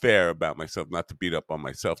fair about myself, not to beat up on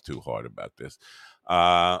myself too hard about this.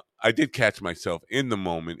 I did catch myself in the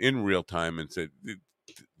moment, in real time, and said,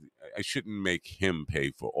 I shouldn't make him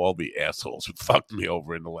pay for all the assholes who fucked me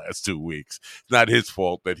over in the last 2 weeks. It's not his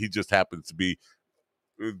fault that he just happens to be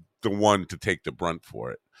the one to take the brunt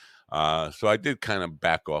for it. So I did kind of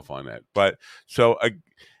back off on that. But so I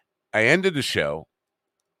ended the show,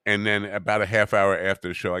 and then about a half hour after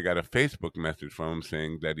the show, I got a Facebook message from him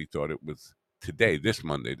saying that he thought it was today, this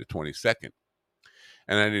Monday, the 22nd.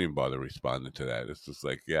 And I didn't even bother responding to that. It's just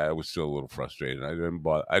like, yeah, I was still a little frustrated. I didn't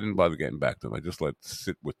bother getting back to them. I just let it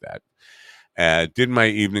sit with that. Did my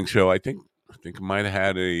evening show. I think I might have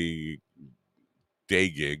had a day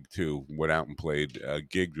gig too. Went out and played a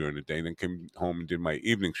gig during the day, then came home and did my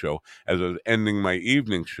evening show. As I was ending my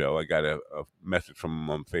evening show, I got a message from him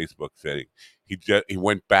on Facebook saying he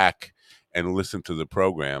went back and listened to the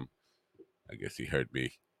program. I guess he heard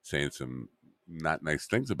me saying some not nice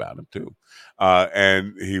things about him too,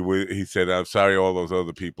 and he said, "I'm sorry, all those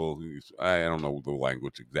other people." I don't know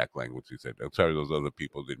the exact language. He said, "I'm sorry, those other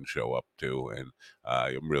people didn't show up too, and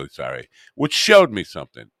I'm really sorry," which showed me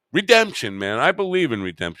something. Redemption, man. I believe in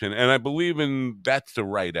redemption, and I believe in that's the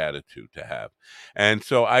right attitude to have. And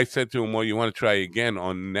so I said to him, "Well, you want to try again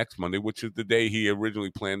on next Monday," which is the day he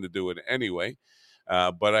originally planned to do it anyway.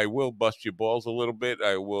 But I will bust your balls a little bit.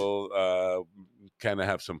 I will kind of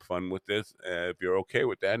have some fun with this, if you're okay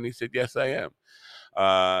with that. And he said, yes, I am.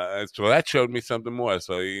 So that showed me something more.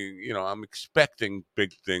 So, I'm expecting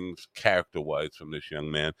big things character-wise from this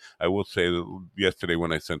young man. I will say that yesterday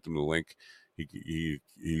when I sent him the link, he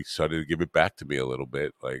started to give it back to me a little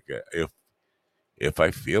bit, like if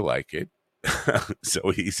I feel like it.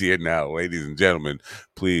 So he's here now, ladies and gentlemen.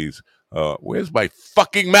 Please, where's my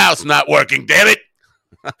fucking mouse not working? Damn it!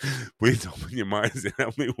 Please open your minds and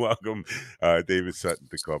help me welcome Davis Sutton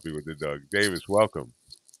to Coffee with the Doug. Davis, welcome.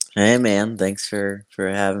 Hey, man. Thanks for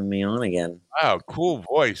having me on again. Wow, cool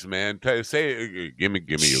voice, man. Say, give me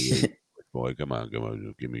your radio, boy. Come on,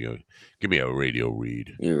 give me a radio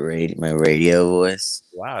read. My radio voice.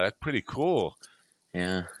 Wow, that's pretty cool.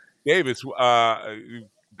 Yeah, Davis,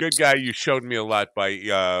 good guy. You showed me a lot by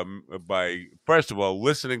first of all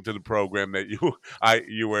listening to the program that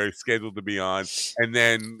you were scheduled to be on, and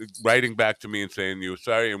then writing back to me and saying you were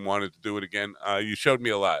sorry and wanted to do it again. You showed me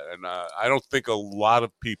a lot, and I don't think a lot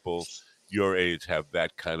of people your age have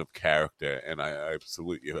that kind of character, and I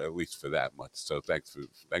salute you at least for that much. So thanks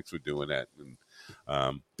for doing that.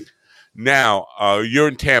 And now you're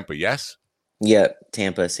in Tampa, yes? Yeah,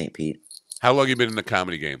 Tampa, St. Pete. How long have you been in the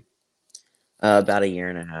comedy game? About a year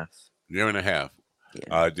and a half. Year and a half.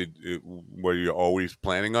 Yeah. Were you always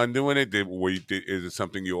planning on doing it? Is it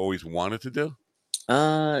something you always wanted to do?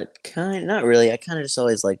 Not really. I kind of just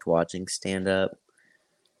always liked watching stand up,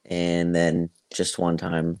 and then just one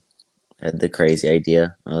time I had the crazy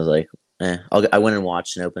idea. I was like, I went and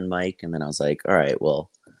watched an open mic, and then I was like, all right,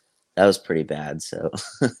 well, that was pretty bad, so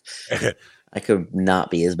I could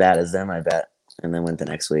not be as bad as them, I bet. And then went the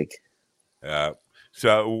next week.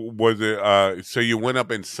 So was it? So you went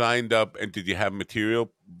up and signed up, and did you have material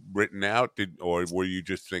written out? Or were you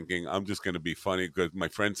just thinking, I'm just going to be funny because my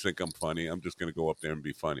friends think I'm funny. I'm just going to go up there and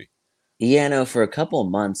be funny. Yeah, no. For a couple of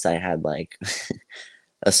months, I had like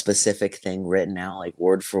a specific thing written out, like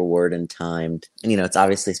word for word and timed. And it's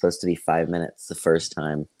obviously supposed to be 5 minutes the first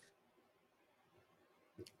time.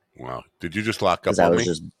 Wow! Did you just lock up? Because I was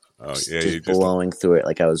just blowing through it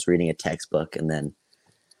like I was reading a textbook, and then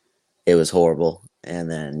it was horrible.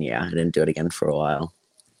 And then, I didn't do it again for a while.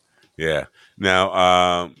 Yeah.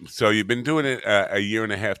 Now, so you've been doing it a year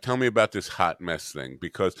and a half. Tell me about this hot mess thing,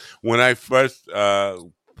 because when I first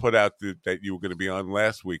put out that you were going to be on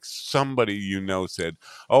last week, somebody said,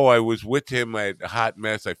 "Oh, I was with him at Hot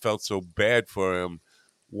Mess. I felt so bad for him."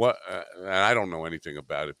 What? I don't know anything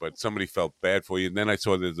about it, but somebody felt bad for you. And then I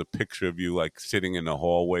saw there's a picture of you like sitting in the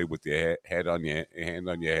hallway with your hand on your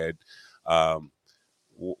head.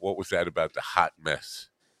 What was that about the hot mess?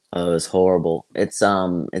 Oh, it was horrible. It's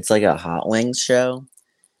like a hot wings show.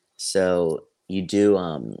 So you do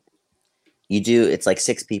it's like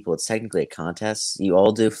 6 people. It's technically a contest. You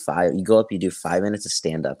all do 5. You go up, you do 5 minutes of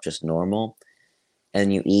stand up, just normal,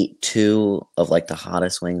 and you eat 2 of like the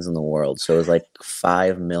hottest wings in the world. So it was like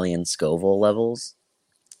 5 million Scoville levels,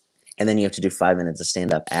 and then you have to do 5 minutes of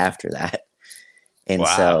stand up after that. And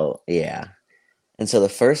wow. So yeah. And so the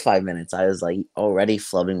first 5 minutes, I was like already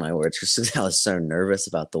flubbing my words because I was so nervous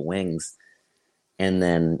about the wings. And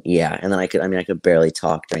then, I could barely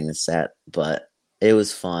talk during the set, but it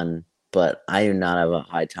was fun. But I do not have a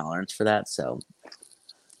high tolerance for that. So,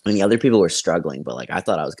 the other people were struggling, but like I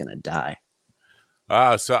thought I was going to die.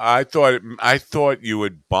 So I thought you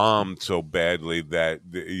had bombed so badly that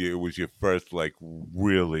it was your first like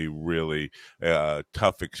really, really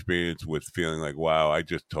tough experience with feeling like, wow, I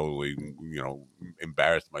just totally,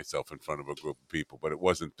 embarrassed myself in front of a group of people. But it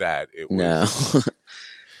wasn't that. It was. No.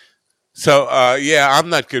 So, I'm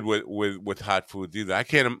not good with hot foods either. I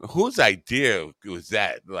can't. Whose idea was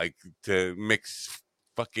that? Like to mix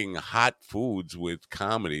fucking hot foods with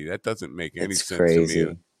comedy? That doesn't make any sense to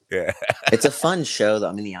me. Yeah. It's a fun show, though.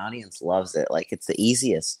 I mean, the audience loves it. Like, it's the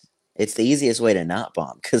easiest It's the easiest way to not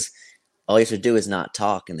bomb because all you have to do is not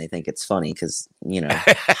talk, and they think it's funny because you're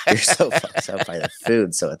so fucked up by the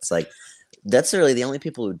food. So it's like that's really the only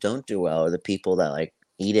people who don't do well are the people that like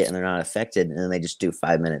eat it and they're not affected, and then they just do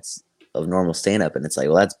 5 minutes of normal stand up, and it's like,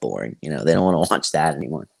 well, that's boring. They don't want to watch that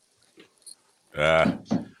anymore.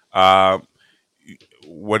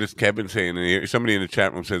 What is Kevin saying in here? Somebody in the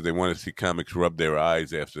chat room says they want to see comics rub their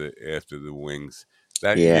eyes after the wings.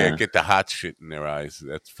 Get the hot shit in their eyes.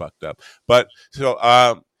 That's fucked up. But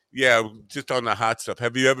so just on the hot stuff.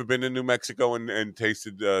 Have you ever been to New Mexico and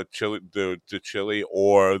tasted the chili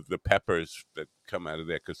or the peppers that come out of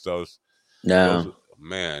there? Because those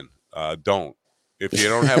man, don't. If you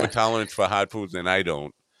don't have a tolerance for hot foods, and I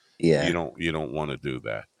don't, you don't want to do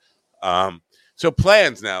that. So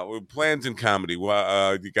plans in comedy.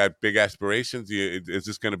 You got big aspirations. Is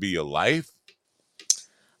this going to be your life?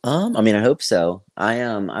 I mean, I hope so. I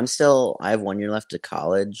have 1 year left of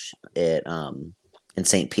college at in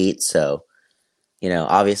St. Pete, so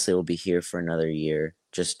obviously we'll be here for another year,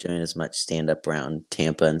 just doing as much stand up around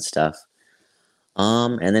Tampa and stuff.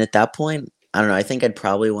 And then at that point, I don't know. I think I'd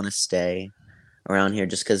probably want to stay around here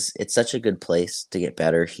just because it's such a good place to get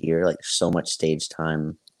better here. Like so much stage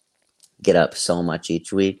time, get up so much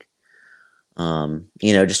each week.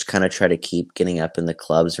 Just kind of try to keep getting up in the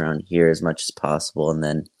clubs around here as much as possible, and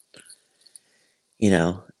then in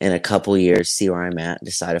a couple years see where I'm at,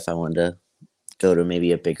 decide if I want to go to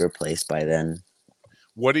maybe a bigger place by then.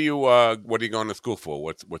 What are you going to school for?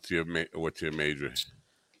 What's your major?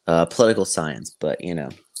 Political science, but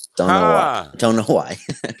don't know why.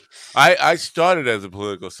 I started as a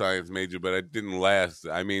political science major, but I didn't last.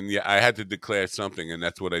 I mean, I had to declare something, and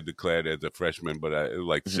that's what I declared as a freshman. But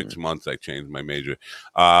 6 months, I changed my major.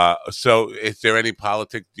 So, is there any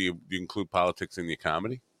politics? Do you include politics in your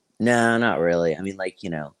comedy? No, not really. I mean,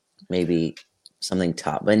 maybe something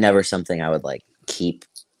top, but never something I would keep.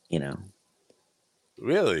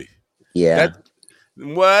 Really? Yeah.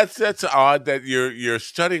 That's odd that you're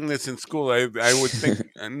studying this in school. I would think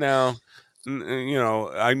now.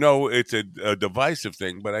 I know it's a divisive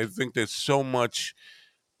thing, but I think there's so much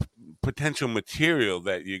potential material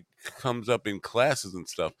that comes up in classes and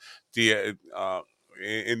stuff. Do you,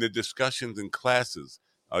 in the discussions in classes,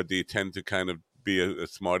 do you tend to kind of be a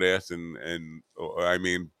smart ass and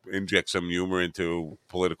inject some humor into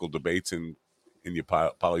political debates in your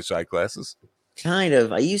poli-sci classes? Kind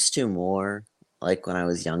of. I used to more when I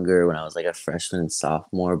was younger, when I was a freshman and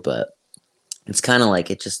sophomore, but it's kind of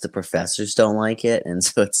it's just the professors don't like it, and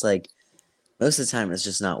so it's most of the time it's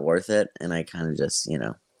just not worth it, and I kind of just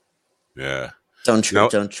don't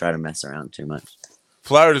try to mess around too much.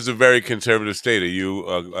 Florida's a very conservative state. Are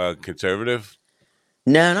you conservative?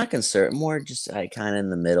 No, not conservative. More just kind of in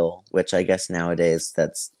the middle, which I guess nowadays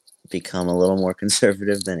that's become a little more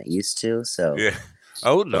conservative than it used to. So yeah.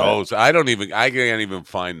 Oh no, I can't even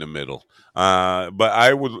find the middle. But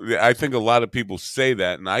I think a lot of people say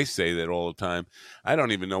that, and I say that all the time. I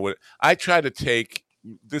don't even know what I try to take.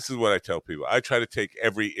 This is what I tell people. I try to take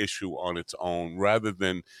every issue on its own rather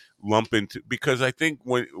than lump into, because I think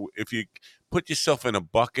if you put yourself in a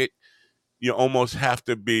bucket, you almost have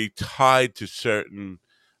to be tied to certain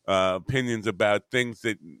opinions about things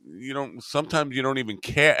that sometimes you don't even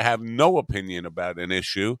have no opinion about an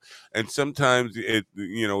issue, and sometimes it's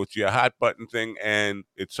your hot button thing and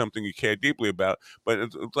it's something you care deeply about. But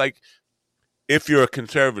it's like, if you're a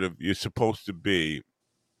conservative, you're supposed to be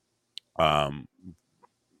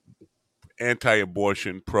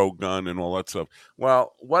anti-abortion, pro-gun, and all that stuff.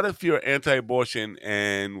 Well, what if you're anti-abortion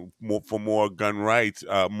and for more gun rights,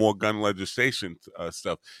 more gun legislation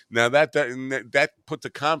stuff? Now that puts a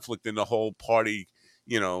conflict in the whole party,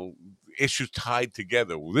 issues tied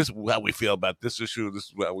together. Well, this is how we feel about this issue. This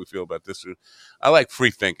is how we feel about this issue. I like free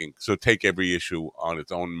thinking, so take every issue on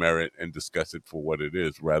its own merit and discuss it for what it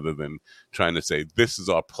is, rather than trying to say this is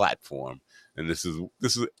our platform. And this is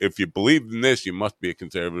if you believe in this, you must be a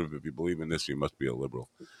conservative. If you believe in this, you must be a liberal.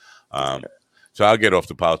 So I'll get off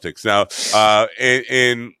the politics now.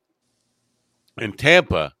 In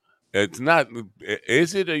Tampa, it's not.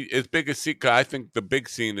 Is it as big a scene? I think the big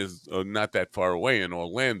scene is not that far away in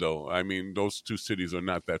Orlando. I mean, those two cities are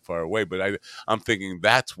not that far away. But I'm thinking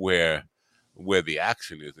that's where the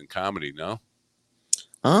action is in comedy. No.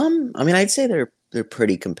 I mean, I'd say they're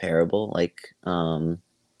pretty comparable.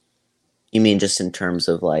 You mean just in terms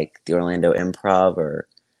of the Orlando Improv, or?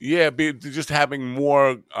 Yeah, just having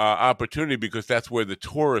more opportunity, because that's where the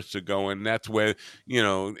tourists are going. That's where,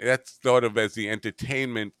 that's thought of as the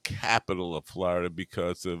entertainment capital of Florida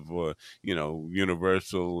because of,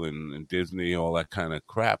 Universal and Disney, all that kind of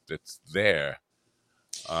crap that's there.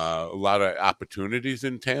 A lot of opportunities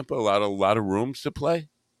in Tampa, a lot of rooms to play.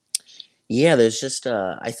 Yeah, there's just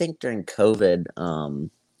I think during COVID,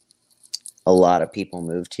 a lot of people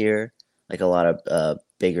moved here, like a lot of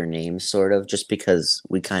bigger names, sort of, just because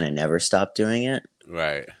we kind of never stopped doing it.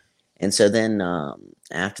 Right. And so then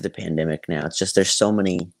after the pandemic, now it's just there's so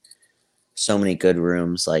many good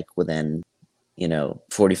rooms, like within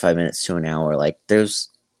 45 minutes to an hour. Like there's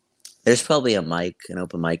probably an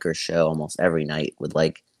open mic or show almost every night with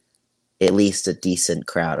like at least a decent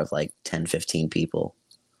crowd of like 10, 15 people.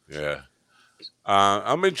 Yeah.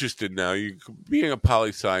 I'm interested now. You being a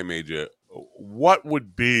poli-sci major, what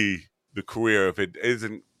would be the career if it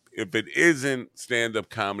isn't stand-up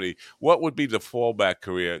comedy? What would be the fallback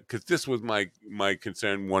career? Because this was my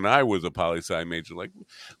concern when I was a poli-sci major. Like,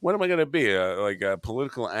 what am I going to be? Like a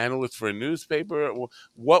political analyst for a newspaper?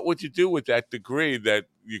 What would you do with that degree that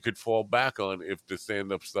you could fall back on if the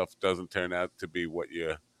stand-up stuff doesn't turn out to be what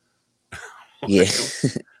you? Yeah.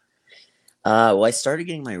 Well, I started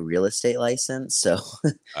getting my real estate license, so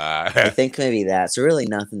I think maybe that's really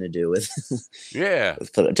nothing to do with yeah,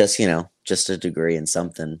 with just a degree in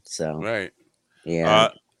something. So right, yeah.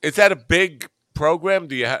 Is that a big program?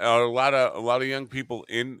 Do you are a lot of young people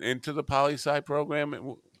into the poli-sci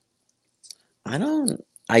program?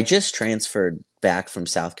 I just transferred back from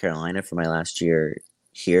South Carolina for my last year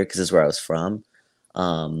here because this is where I was from.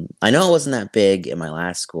 I know it wasn't that big in my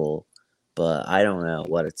last school, but I don't know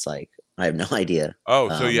what it's like. I have no idea. Oh,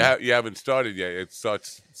 so you haven't started yet. It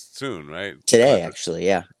starts soon, right? Today, actually,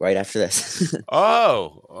 yeah, right after this.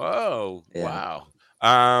 Oh, Yeah.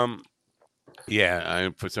 wow. Yeah,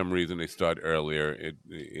 for some reason they start earlier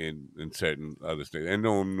in certain other states. I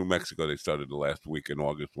know in New Mexico they started the last week in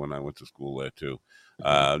August when I went to school there too.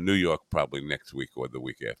 New York probably next week or the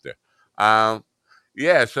week after.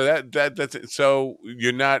 Yeah, so that's it. So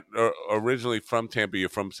you're not originally from Tampa. You're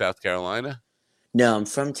from South Carolina. No, I'm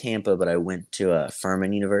from Tampa, but I went to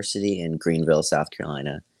Furman University in Greenville, South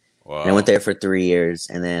Carolina. Wow. And I went there for 3 years,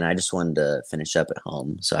 and then I just wanted to finish up at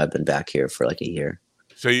home, so I've been back here for like a year.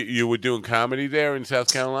 So you were doing comedy there in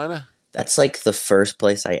South Carolina? That's like the first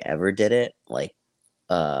place I ever did it, like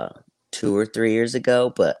 2 or 3 years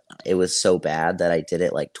ago, but it was so bad that I did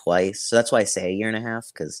it like twice. So that's why I say a year and a half,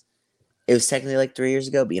 because it was technically like 3 years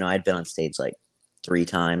ago, but I'd been on stage like 3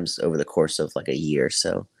 times over the course of like a year.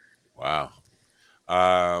 So wow.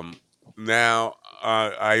 Now,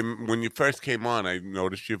 when you first came on, I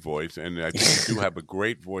noticed your voice, and I think you do have a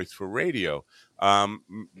great voice for radio.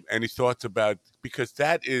 Any thoughts about, because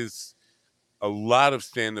that is a lot of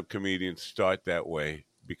stand-up comedians start that way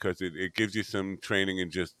because it gives you some training in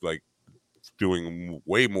just like doing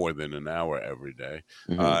way more than an hour every day.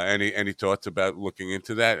 mm-hmm. Any thoughts about looking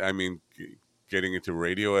into that? I mean, getting into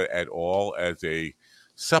radio at all as a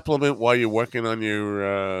supplement while you're working on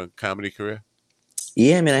your comedy career?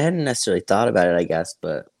 Yeah, I mean, I hadn't necessarily thought about it, I guess,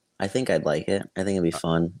 but I think I'd like it. I think it'd be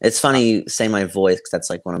fun. It's funny you say my voice, because that's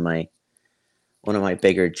like one of my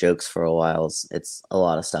bigger jokes for a while. It's a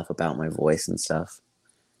lot of stuff about my voice and stuff.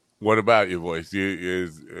 What about your voice?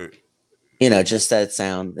 Just that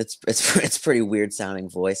sound. It's pretty weird sounding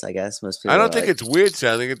voice, I guess. Most people. I don't think it's weird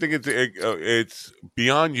sounding. I think it's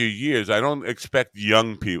beyond your years. I don't expect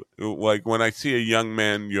young people. Like when I see a young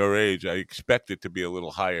man your age, I expect it to be a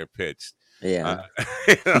little higher pitched. Yeah.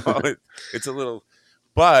 It's a little,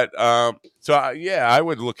 but I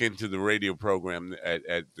would look into the radio program at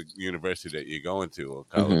the university that you're going to or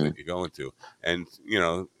college that you're going to, and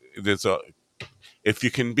if you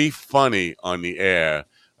can be funny on the air,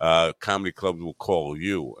 comedy clubs will call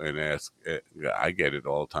you and ask. I get it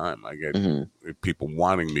all the time. I get people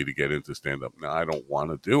wanting me to get into stand up. Now I don't want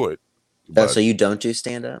to do it. Oh, so you don't do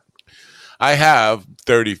stand up? I have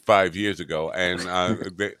 35 years ago, and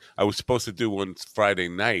I was supposed to do one Friday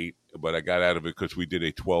night, but I got out of it because we did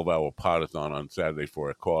a 12-hour podathon on Saturday for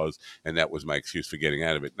a cause, and that was my excuse for getting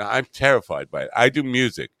out of it. Now, I'm terrified by it. I do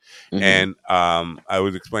music, and I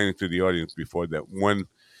was explaining to the audience before that when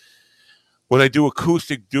I do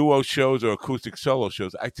acoustic duo shows or acoustic solo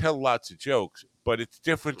shows, I tell lots of jokes, but it's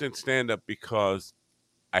different than stand-up because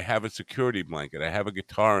I have a security blanket. I have a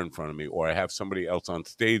guitar in front of me, or I have somebody else on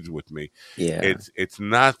stage with me. Yeah. It's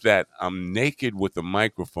not that I'm naked with a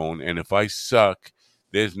microphone, and if I suck,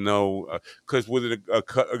 there's no because with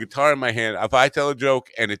a guitar in my hand, if I tell a joke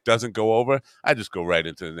and it doesn't go over, I just go right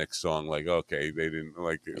into the next song. Like, okay, they didn't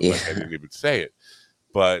like it. Yeah. Like I didn't even say it.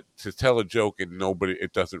 But to tell a joke and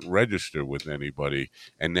it doesn't register with anybody,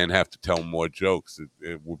 and then have to tell more jokes,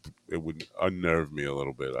 it would unnerve me a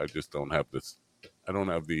little bit. I just don't have this. I don't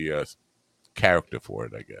have the character for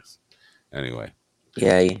it, I guess. Anyway.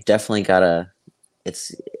 Yeah, you definitely gotta.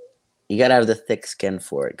 you gotta have the thick skin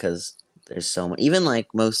for it because there's so much. Even like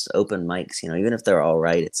most open mics, even if they're all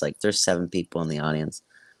right, it's like there's 7 people in the audience.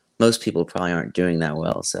 Most people probably aren't doing that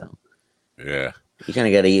well, so Yeah. you kind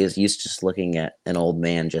of got to use just looking at an old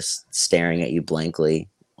man just staring at you blankly,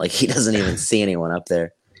 like he doesn't even see anyone up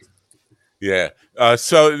there. Yeah.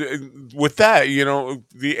 So with that,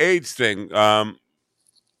 the AIDS thing,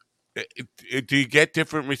 do you get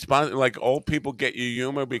different response? Like old people get your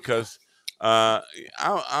humor because I'm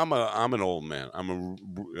an old man. I'm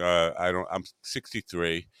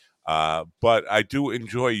 63, but I do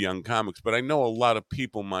enjoy young comics. But I know a lot of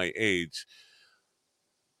people my age.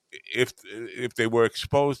 If they were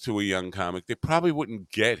exposed to a young comic, they probably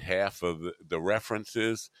wouldn't get half of the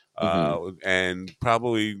references, and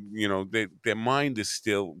probably their mind is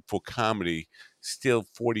still for comedy, still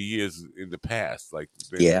 40 years in the past. Like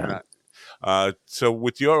they're not. So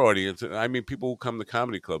with your audience, I mean, people who come to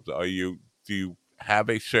comedy clubs, do you have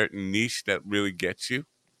a certain niche that really gets you?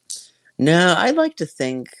 No, I like to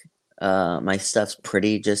think my stuff's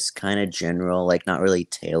pretty just kind of general, like not really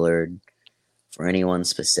tailored for anyone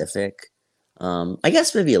specific. I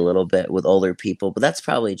guess maybe a little bit with older people, but that's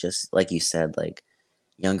probably just like you said, like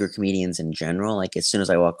younger comedians in general. Like as soon as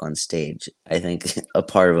I walk on stage, I think a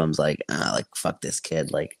part of them's like fuck this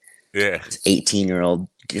kid, like Yeah, this 18-year-old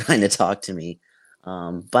trying to talk to me.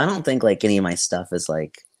 But I don't think like any of my stuff is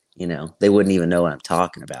like they wouldn't even know what I'm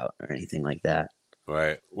talking about or anything like that.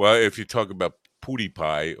 right. Well, if you talk about pootie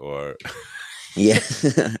pie or Yeah.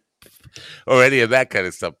 or any of that kind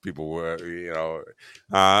of stuff, people were,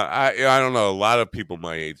 I don't know. A lot of people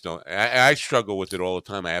my age don't. I struggle with it all the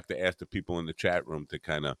time. I have to ask the people in the chat room to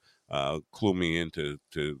kind of clue me into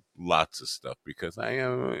lots of stuff because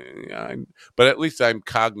but at least I'm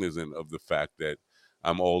cognizant of the fact that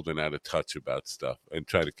I'm old and out of touch about stuff, and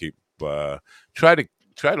try to keep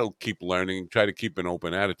keep learning, try to keep an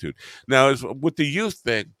open attitude. Now, as with the youth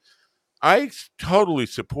thing, I totally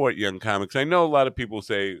support young comics. I know a lot of people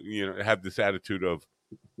say, have this attitude of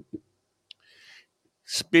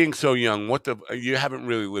being so young. You haven't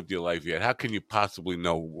really lived your life yet. How can you possibly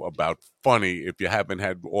know about funny if you haven't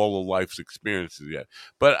had all of life's experiences yet?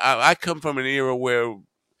 But I come from an era where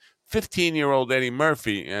 15-year-old Eddie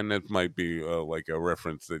Murphy, and that might be like a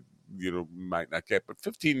reference that might not get, but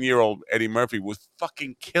 15-year-old Eddie Murphy was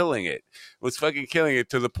fucking killing it.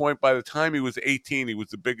 To the point by the time he was 18, he was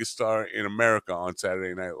the biggest star in America on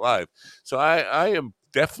Saturday Night Live. So I am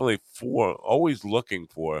definitely always looking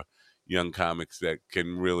for young comics that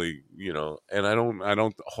can really, and I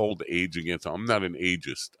don't hold age against them. I'm not an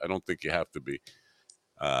ageist. I don't think you have to be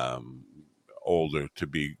older to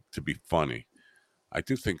be funny. I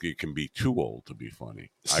do think you can be too old to be funny.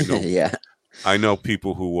 I know. Yeah. I know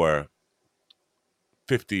people who were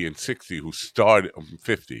 50 and 60 who started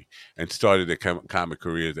 50 and started their comic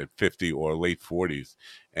careers at 50 or late 40s,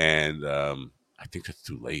 and I think that's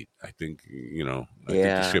too late. I think I think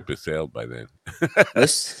the ship has sailed by then. I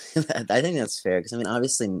think that's fair because I mean,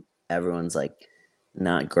 obviously, everyone's like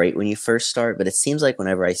not great when you first start, but it seems like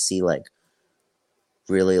whenever I see like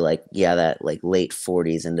really like that like late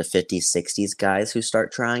 40s into 50s 60s guys who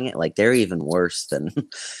start trying it, like they're even worse than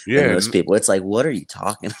most people. It's like, what are you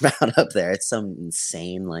talking about up there? It's some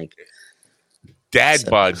insane like dad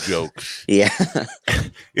bod jokes. Yeah.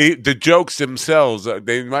 The jokes themselves,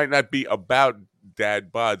 they might not be about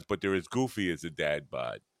dad bods, but they're as goofy as a dad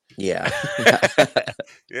bod. Yeah.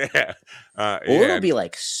 Yeah. Or it'll be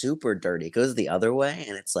like super dirty. It goes the other way,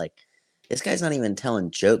 and it's like, this guy's not even telling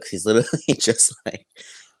jokes. He's literally just like,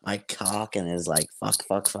 my cock, and is like,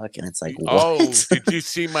 fuck. And it's like, what? Oh, did you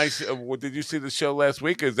see did you see the show last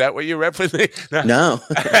week? Is that what you're referencing? No.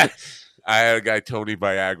 I had a guy, Tony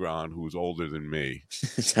Viagra, on who's older than me.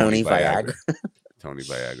 Tony Viagra. Tony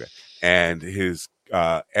Viagra. And his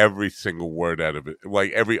every single word out of it,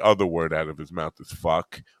 like every other word out of his mouth is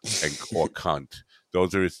fuck or cunt.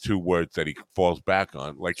 Those are his 2 words that he falls back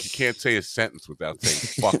on. Like, he can't say a sentence without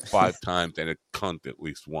saying fuck 5 times and a cunt at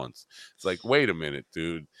least once. It's like, wait a minute,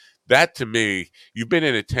 dude. That, to me, you've been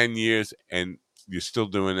in it 10 years and you're still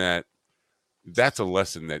doing that. That's a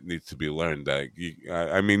lesson that needs to be learned.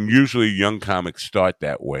 I mean, usually young comics start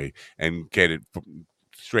that way and get it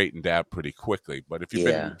straightened out pretty quickly. But if you've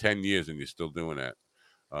been in 10 years and you're still doing that,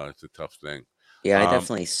 it's a tough thing. Yeah, I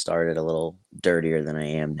definitely started a little dirtier than I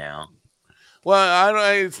am now. Well,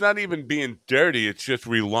 it's not even being dirty. It's just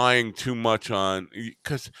relying too much on,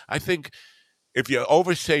 because I think if you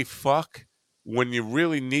oversay fuck, when you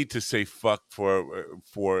really need to say fuck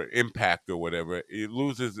for impact or whatever, it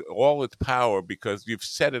loses all its power because you've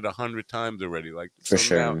said it 100 times already. Like, for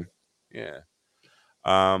sure. Now,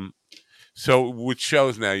 yeah. So with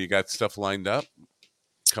shows now, you got stuff lined up?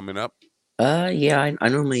 coming up? Yeah, I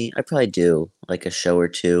normally I probably do like a show or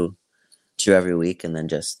two every week, and then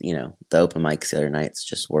just the open mics the other nights,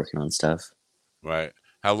 just working on stuff. Right.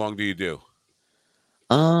 How long do you do?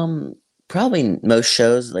 Probably most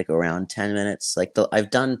shows like around 10 minutes. Like I've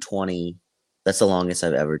done 20. That's the longest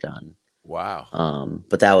I've ever done. Wow.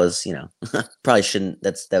 But that was probably shouldn't.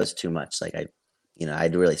 That was too much. Like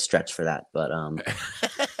I'd really stretch for that. But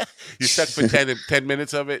You stuck for 10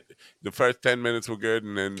 minutes of it. The first 10 minutes were good,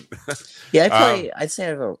 and then yeah, I'd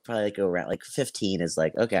say probably like around like 15 is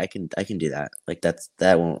like okay, I can do that. Like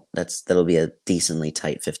that'll be a decently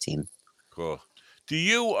tight 15. Cool. Do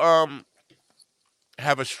you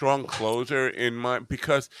have a strong closer in mind?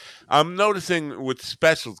 Because I'm noticing with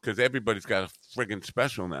specials, because everybody's got a friggin'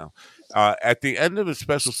 special now. At the end of a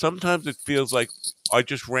special, sometimes it feels like I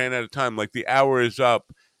just ran out of time. Like the hour is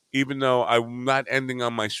up, even though I'm not ending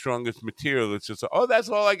on my strongest material. It's just, oh, that's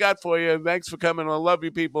all I got for you. Thanks for coming. I love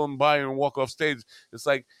you, people, and bye, and walk off stage. It's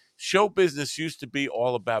like show business used to be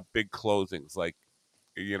all about big closings. Like,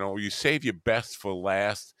 you save your best for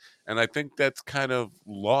last. And I think that's kind of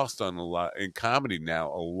lost on a lot in comedy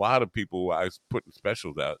now. A lot of people who I was putting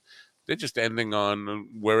specials out, they're just ending on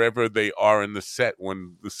wherever they are in the set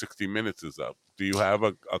when the 60 minutes is up. Do you have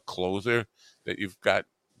a closer that you've got,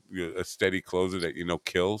 a steady closer that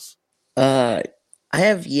kills? I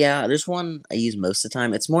have, yeah, there's one I use most of the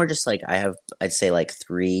time. It's more just like I'd say like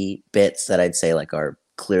 3 bits that I'd say like are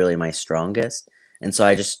clearly my strongest. And so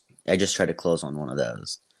I just try to close on one of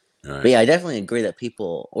those. Right. But yeah, I definitely agree that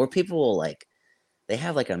people will like, they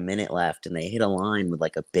have like a minute left and they hit a line with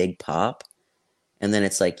like a big pop. And then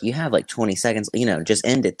it's like, you have like 20 seconds, just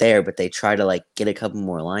end it there. But they try to like get a couple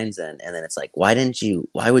more lines in. And then it's like, why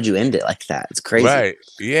would you end it like that? It's crazy. Right.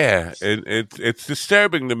 Yeah. It's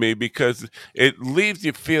disturbing to me because it leaves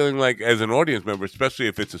you feeling like, as an audience member, especially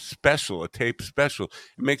if it's a tape special, it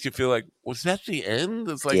makes you feel like, was that the end?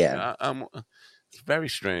 It's like, Yeah. It's very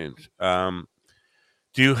strange.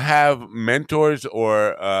 Do you have mentors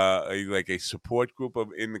or like a support group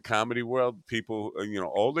in the comedy world? People,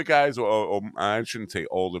 older guys, or I shouldn't say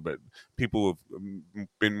older, but people who've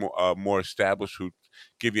been more established who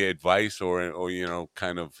give you advice or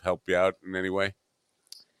kind of help you out in any way?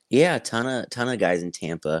 Yeah, a ton of guys in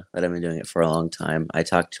Tampa that have been doing it for a long time. I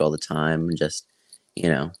talk to all the time and just,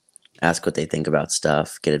 ask what they think about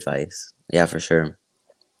stuff, get advice. Yeah, for sure.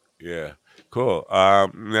 Yeah. Cool.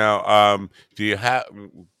 Now, do you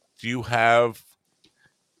have?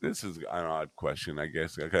 This is an odd question, I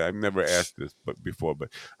guess. Okay, I've never asked this before, but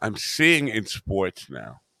I'm seeing in sports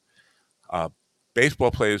now,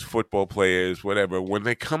 baseball players, football players, whatever. When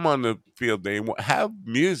they come on the field, they have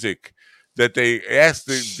music that they ask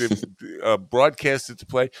the broadcaster to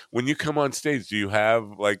play. When you come on stage, do you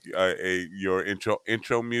have like your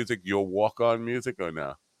intro music, your walk on music, or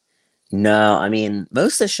no? No, I mean,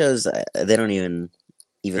 most of the shows, they don't even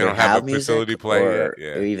They either don't have have a music facility play or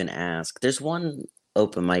yet. or even ask. There's one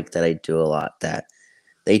open mic that I do a lot that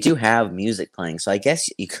they do have music playing. So I guess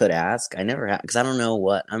you could ask. I never have because I don't know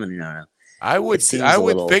what I'm gonna know. I It would seems a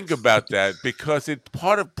little. think about that because it's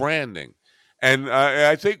part of branding, and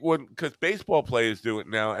I think because baseball players do it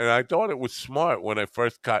now, and I thought it was smart when I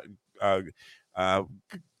first uh,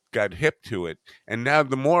 got hip to it, and now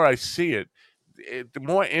the more I see it, the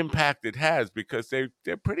more impact it has because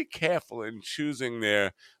they're pretty careful in choosing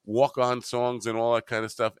their walk on songs and all that kind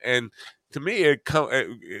of stuff. And to me, it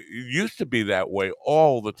used to be that way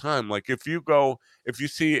all the time. Like if you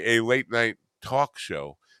see a late night talk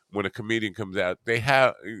show when a comedian comes out, they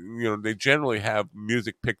generally have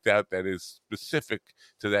music picked out that is specific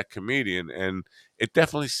to that comedian, and it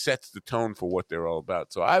definitely sets the tone for what they're all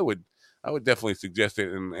about. So I would definitely suggest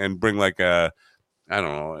it and bring like I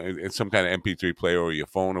don't know, it's some kind of MP3 player or your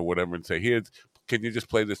phone or whatever, and say, can you just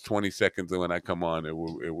play this 20 seconds, and when I come on, it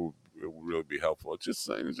will really be helpful. It's just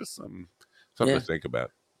something Yeah. to think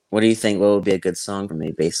about. What do you think? What would be a good song for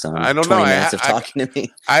me based on I don't 20 know. minutes of talking to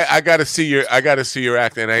me? I got to see your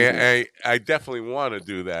act, and I definitely want to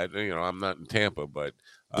do that. I'm not in Tampa, but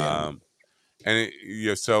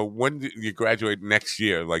so when do you graduate next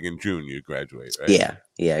year? Like in June, you graduate, right?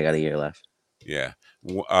 Yeah, I got a year left. Yeah.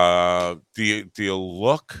 Do you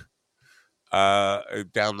look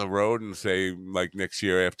down the road and say, like, next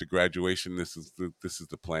year after graduation, this is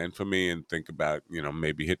the plan for me, and think about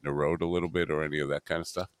maybe hitting the road a little bit or any of that kind of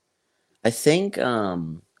stuff? I think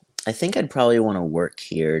I'd probably want to work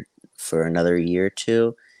here for another year or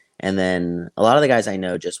two, and then a lot of the guys I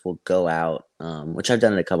know just will go out, which I've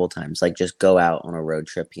done it a couple times, like just go out on a road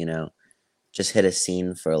trip, just hit a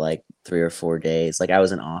scene for like 3 or 4 days. Like I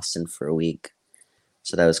was in Austin for a week,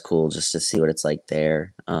 So that was cool just to see what it's like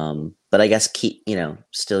there. But I guess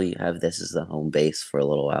still you have this as the home base for a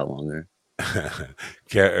little while longer.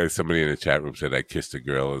 Somebody in the chat room said I kissed a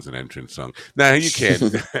girl as an entrance song. Now you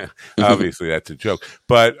can't. Obviously, that's a joke.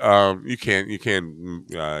 But you can't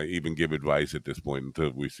even give advice at this point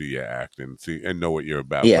until we see you act and know what you're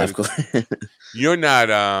about. Yeah, but of course. You're not.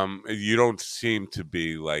 You don't seem to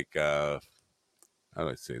be like. How do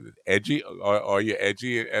I say this? Edgy? Are you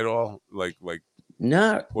edgy at all? Like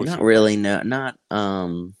not really. No, not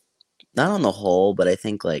on the whole. But I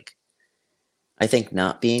think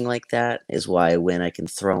not being like that is why when I can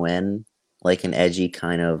throw in like an edgy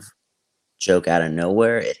kind of joke out of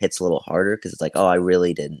nowhere, it hits a little harder because it's like, oh, I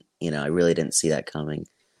really didn't see that coming.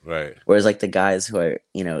 Right. Whereas like the guys who are,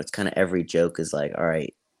 it's kind of every joke is like, all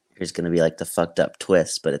right, here's going to be like the fucked up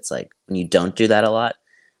twist. But it's like when you don't do that a lot,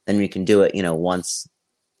 then you can do it, once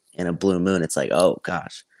in a blue moon. It's like, oh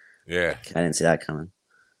gosh. Yeah. I didn't see that coming.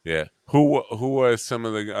 Yeah. Who are some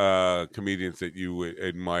of the comedians that you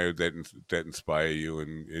admire that inspire you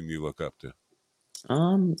and you look up to?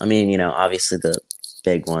 I mean, obviously the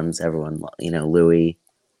big ones, everyone, Louis,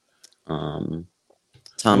 Tom.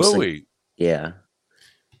 Louis. Yeah.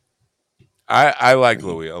 I like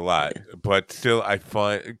Louis a lot, but still I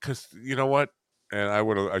find, because you know what, and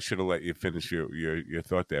I should have let you finish your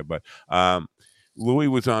thought there, but Louis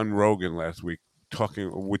was on Rogan last week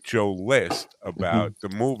talking with Joe List about the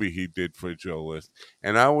movie he did for Joe List,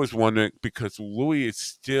 and I was wondering, because Louis is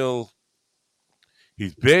still,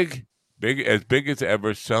 he's big as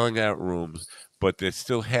ever, selling out rooms, but there's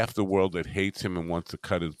still half the world that hates him and wants to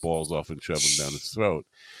cut his balls off and shove them down his throat,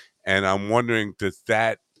 and I'm wondering, does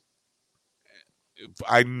that,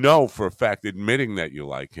 I know for a fact admitting that you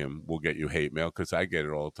like him will get you hate mail, because I get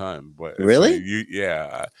it all the time. But really,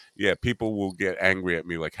 yeah, people will get angry at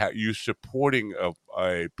me, like, how you supporting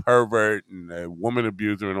a pervert and a woman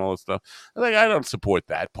abuser and all this stuff. Like, I don't support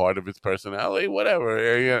that part of his personality.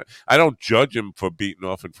 Whatever. Yeah, I don't judge him for beating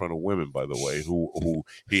off in front of women. By the way, who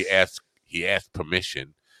he asked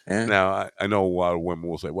permission. Yeah. Now, I know a lot of women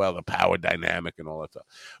will say, well, the power dynamic and all that stuff.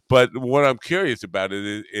 But what I'm curious about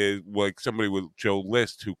it is like somebody with Joe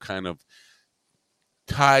List, who kind of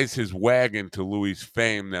ties his wagon to Louis'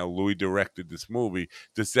 fame. Now, Louis directed this movie.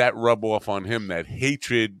 Does that rub off on him, that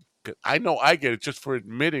hatred? I know I get it just for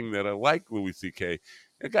admitting that I like Louis C.K.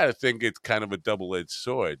 I got to think it's kind of a double-edged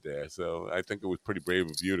sword there. So I think it was pretty brave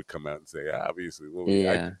of you to come out and say, obviously, Louis.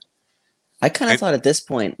 Yeah. I kind of thought at this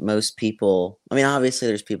point, most people, I mean, obviously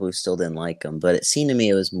there's people who still didn't like him, but it seemed to me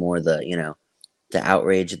it was more the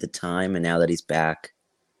outrage at the time. And now that he's back,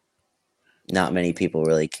 not many people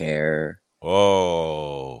really care.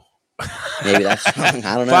 Oh, maybe that's wrong.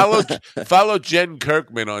 I don't know. Follow Jen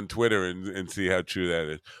Kirkman on Twitter and see how true that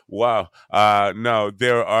is. Wow. No,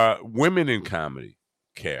 there are women in comedy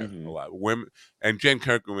care a lot. Women, and Jen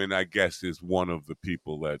Kirkman, I guess, is one of the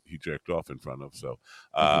people that he jerked off in front of. So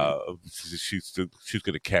she's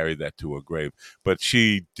going to carry that to her grave. But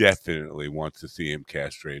she definitely wants to see him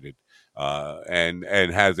castrated, and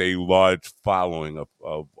has a large following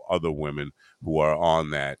of other women who are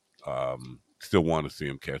on that. Still want to see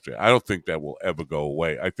him castrated. I don't think that will ever go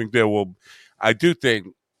away. I think I do think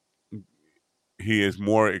he is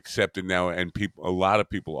more accepted now, and a lot of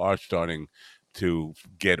people are starting to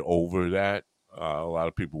get over that. A lot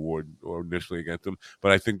of people were initially against him,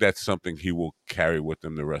 but I think that's something he will carry with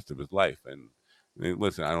him the rest of his life. And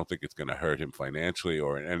listen, I don't think it's going to hurt him financially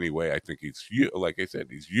or in any way. I think he's, like I said,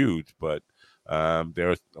 he's huge, but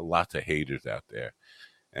there are lots of haters out there.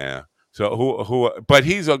 Yeah. So but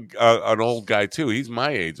he's an old guy too. He's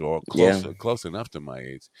my age, or close enough to my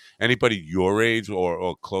age. Anybody your age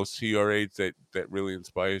or close to your age that really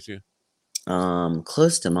inspires you?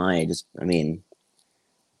 Close to my age. I mean,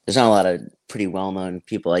 there's not a lot of pretty well-known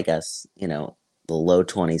people, I guess, the low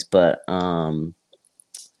 20s, but Tom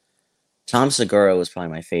Segura was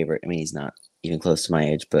probably my favorite. I mean, he's not even close to my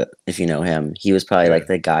age, but if you know him, he was probably like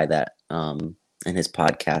the guy that in his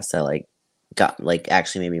podcast that got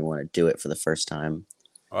actually made me want to do it for the first time.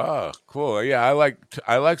 Oh, cool. Yeah, I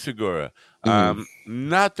like Segura.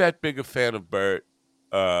 Not that big a fan of Bert,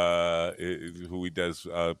 who he does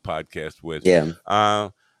a podcast with. Yeah.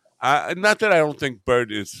 Not that I don't think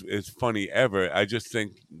Bert is funny ever. I just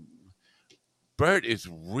think Bert is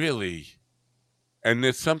really, and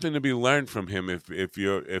there's something to be learned from him if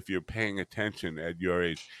you're paying attention at your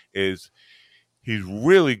age, is he's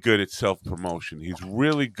really good at self-promotion. He's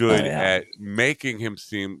really good at making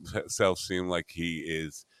himself seem like he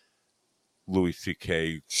is Louis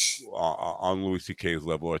C.K. on Louis C.K.'s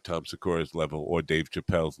level, or Tom Segura's level, or Dave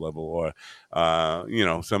Chappelle's level, or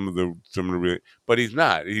some of the really, but he's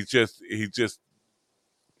not. He's just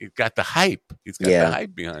got the hype. He's got the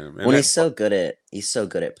hype behind him. And when he's so good at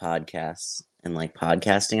podcasts and like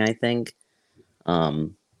podcasting, I think.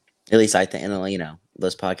 At least I think, and you know,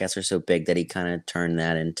 those podcasts are so big that he kind of turned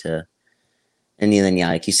that into. And then, yeah,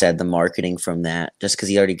 like you said, the marketing from that, just because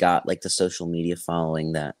he already got like the social media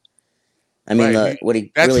following that. I mean,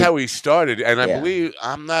 that's how he started. And I believe,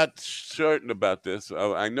 I'm not certain about this.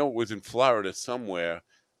 I know it was in Florida somewhere.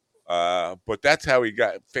 But that's how he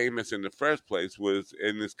got famous in the first place. Was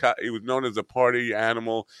in this, he was known as a party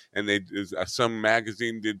animal, and some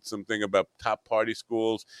magazine did something about top party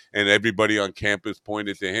schools, and everybody on campus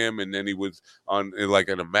pointed to him. And then he was on like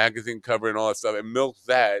on a magazine cover and all that stuff, and milked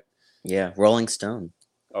that. Yeah, Rolling Stone.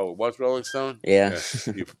 Oh, it was Rolling Stone? Yeah.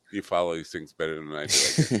 You follow these things better than I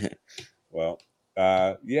do. Well,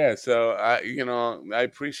 yeah, so I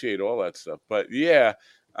appreciate all that stuff. But yeah,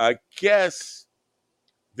 I guess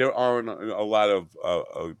there aren't a lot of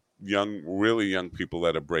really young people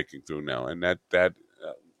that are breaking through now. And that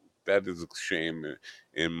is a shame,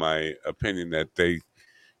 in my opinion, that they,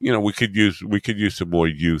 we could use some more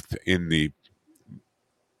youth in the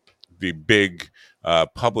big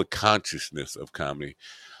public consciousness of comedy.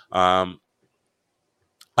 I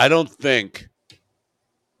don't think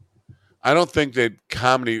that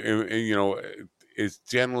comedy, is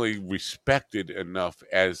generally respected enough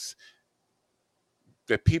as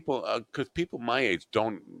that people, because people my age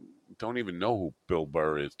don't even know who Bill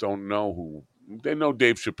Burr is. They know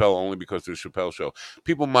Dave Chappelle only because of the Chappelle Show.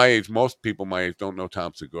 Most people my age don't know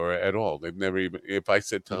Tom Segura at all. They've never even. If I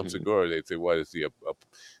said Tom Segura, they'd say, "What is he?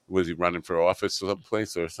 Was he running for office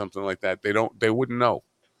someplace or something like that?" They wouldn't know.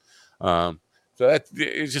 So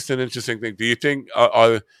it's just an interesting thing. Do you think,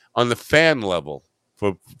 on the fan level,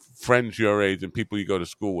 for friends your age and people you go to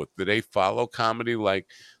school with, do they follow comedy like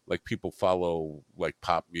people follow like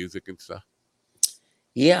pop music and stuff?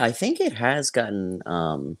 Yeah, I think it has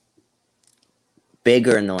gotten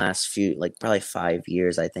bigger in the last few, like probably 5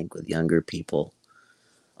 years, I think, with younger people.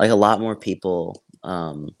 Like a lot more people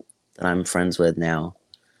that I'm friends with now,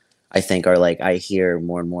 I think, are like, I hear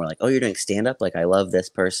more and more like, "Oh, you're doing stand-up? Like, I love this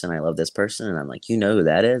person. And I'm like, "You know who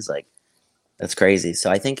that is?" Like, that's crazy. So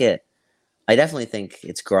I definitely think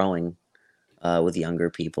it's growing with younger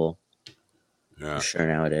people. Yeah. For sure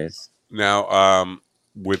nowadays. Now,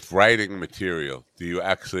 with writing material, do you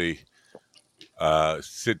actually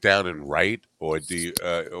sit down and write, or do you,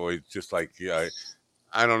 or just like,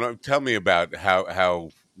 I don't know. Tell me about how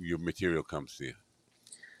your material comes to you.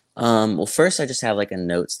 Well, first I just have like a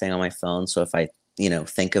notes thing on my phone. So if I,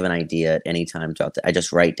 think of an idea at any time throughout I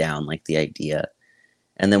just write down like the idea.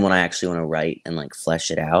 And then when I actually want to write and like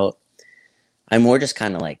flesh it out, I more just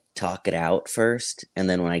kind of like talk it out first. And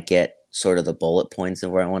then when I get sort of the bullet points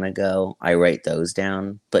of where I want to go, I write those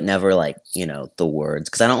down, but never like, the words.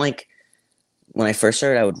 Cause I don't like, when I first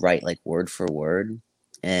started, I would write like word for word.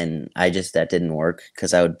 And that didn't work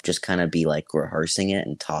because I would just kind of be like rehearsing it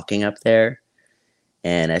and talking up there.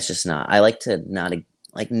 And it's just not, I like to not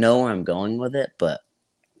like know where I'm going with it, but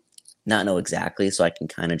not know exactly, so I can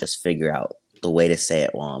kind of just figure out the way to say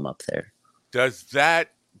it while I'm up there. Does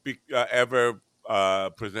that ever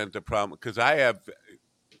present a problem? Because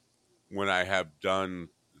when I have done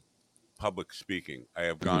public speaking, I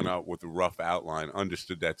have gone out with a rough outline,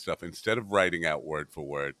 understood that stuff instead of writing out word for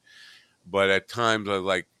word. But at times I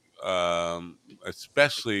like,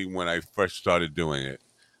 especially when I first started doing it,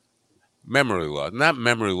 not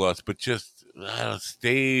memory loss, but just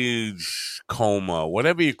stage coma,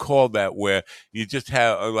 whatever you call that, where you just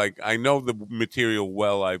have like, I know the material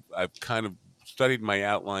well. I've kind of studied my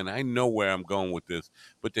outline. I know where I'm going with this,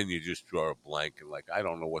 but then you just draw a blank and like, I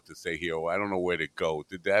don't know what to say here, or I don't know where to go.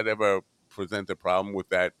 Did that ever present a problem with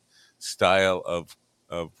that style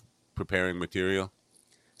of preparing material?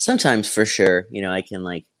 Sometimes, for sure. I can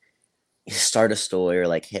like start a story or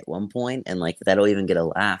like hit one point and like that'll even get a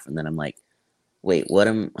laugh, and then I'm like, wait, what's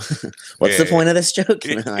the point of this joke?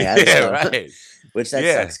 Right. Which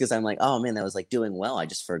sucks because I'm like, oh man, that was like doing well. I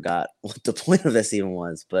just forgot what the point of this even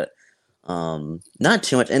was. But not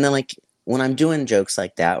too much. And then like when I'm doing jokes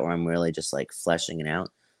like that where I'm really just like fleshing it out,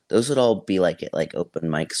 those would all be like at like open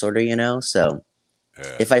mic sort of, so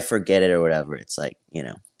if I forget it or whatever, it's like,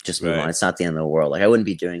 just move on. It's not the end of the world. Like I wouldn't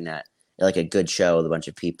be doing that at like a good show with a bunch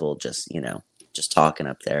of people just talking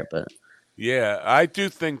up there. But yeah, I do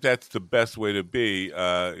think that's the best way to be,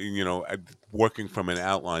 working from an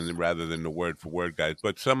outline rather than the word for word guys.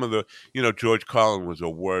 But some of the, George Carlin was a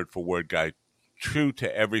word for word guy, true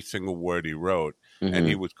to every single word he wrote, and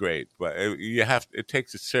he was great. But it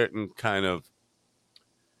takes a certain kind of,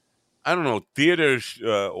 I don't know, theater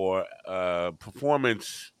or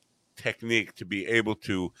performance technique to be able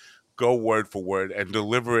to go word for word and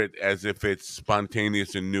deliver it as if it's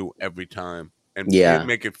spontaneous and new every time, and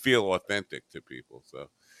make it feel authentic to people. So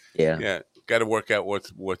got to work out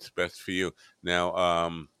what's best for you. Now,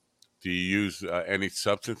 do you use any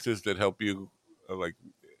substances that help you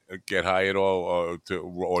get high at all,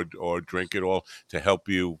 or drink at all to help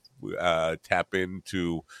you tap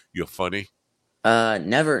into your funny?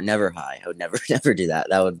 Never high. I would never do that.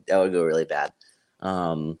 That would go really bad.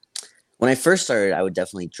 When I first started, I would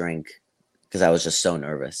definitely drink because I was just so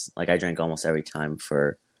nervous. Like I drank almost every time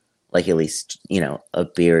for like at least, a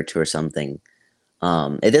beer or two or something.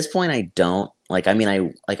 At this point I don't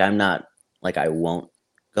I'm not like I won't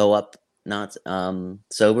go up not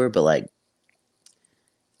sober, but like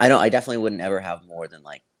I definitely wouldn't ever have more than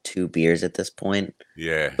like 2 beers at this point.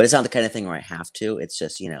 Yeah. But it's not the kind of thing where I have to. It's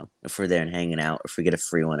just, if we're there and hanging out, if we get a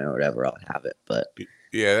free one or whatever, I'll have it. But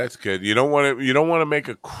yeah, that's good. You don't want to make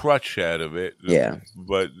a crutch out of it. Yeah.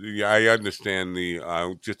 But I understand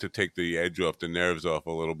just to take the edge off, the nerves off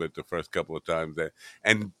a little bit the first couple of times. But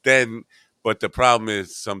the problem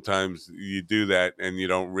is sometimes you do that and you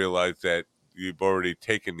don't realize that you've already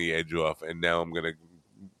taken the edge off, and now I'm going to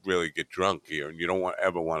really get drunk here. And you don't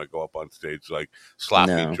ever want to go up on stage like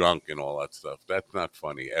sloppy drunk and all that stuff. That's not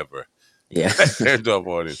funny ever. Yeah.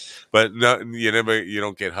 But no, you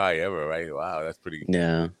don't get high ever, right? Wow, that's pretty.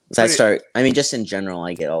 No. So just in general,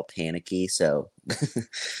 I get all panicky. So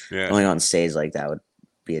going on stage like that would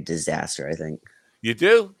be a disaster, I think. You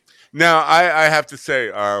do? Now, I have to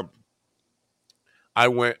say,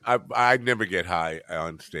 I never get high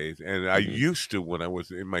on stage, and I used to when I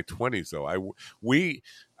was in my 20s. Though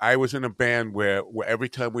I was in a band where every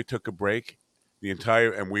time we took a break,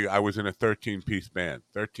 I was in a 13-piece band,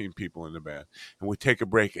 13 people in the band, and we'd take a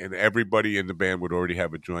break, and everybody in the band would already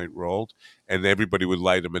have a joint rolled, and everybody would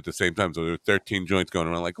light them at the same time. So there were 13 joints going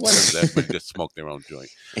around. Like, what is that? Everybody just smoked their own joint,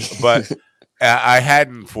 but. I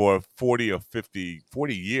hadn't for 40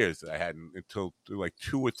 years. I hadn't until like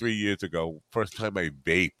 2 or 3 years ago. First time I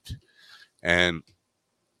vaped, and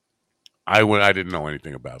I didn't know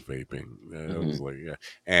anything about vaping. It was like,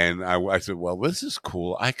 and I said, well, this is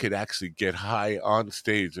cool. I could actually get high on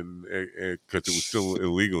stage, and because it was still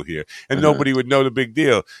illegal here, and nobody would know the big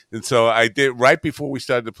deal. And so I did right before we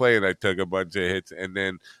started to play, and I took a bunch of hits, and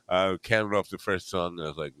then counted off the first song. And I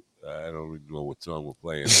was like, I don't even know what song we're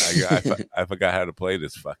playing. I forgot how to play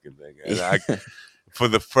this fucking thing. And for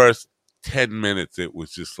the first 10 minutes, it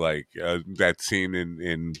was just like that scene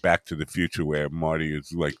in Back to the Future where Marty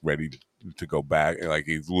is like ready to go back, like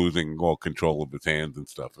he's losing all control of his hands and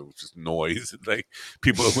stuff. It was just noise. And, like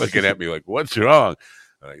people are looking at me like, "What's wrong?"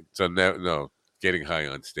 So no, getting high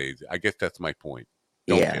on stage. I guess that's my point.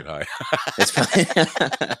 Don't get high. That's fine.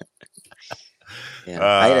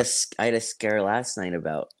 I had a scare last night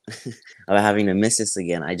about having to miss this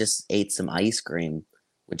again. I just ate some ice cream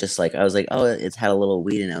with just like I was like, oh, it's had a little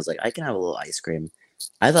weed, and I was like, I can have a little ice cream.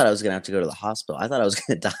 I thought I was gonna have to go to the hospital. I thought I was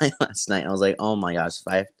gonna die last night. I was like, oh my gosh,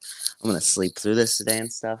 I'm gonna sleep through this today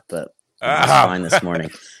and stuff. But I was fine this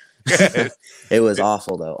morning. It was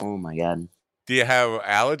awful though. Oh my god. Do you have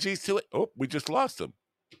allergies to it? Oh, we just lost them.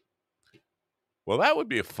 Well, that would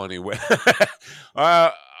be a funny way.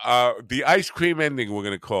 The ice cream ending, we're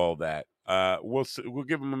going to call that. We'll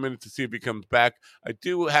give him a minute to see if he comes back. I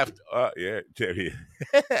do have to. There he is.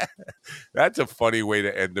 That's a funny way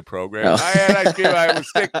to end the program. I had ice cream. I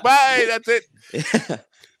was sick. Bye. That's it.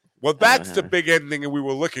 Well, that's the big ending we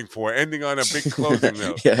were looking for. Ending on a big closing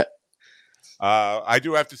note. Yeah. I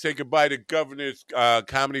do have to say goodbye to Governor's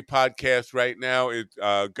Comedy Podcast right now.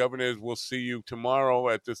 Governors, we'll see you tomorrow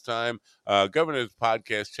at this time. Governor's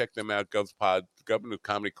Podcast, check them out,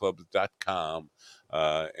 governorscomedyclubs.com.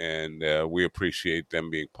 And we appreciate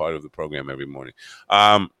them being part of the program every morning.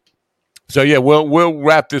 So, yeah, we'll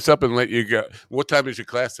wrap this up and let you go. What time is your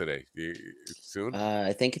class today? Soon?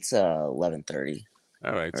 I think it's 11:30.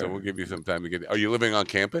 All right, so we'll give you some time to get. Are you living on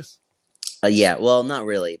campus? Yeah, well, not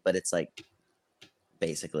really, but it's like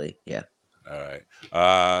basically, yeah. All right.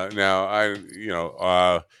 Now I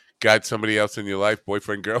got somebody else in your life,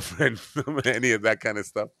 boyfriend, girlfriend, any of that kind of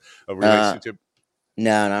stuff, a relationship?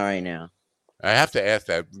 No, not right now. I have to ask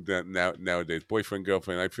that nowadays, boyfriend,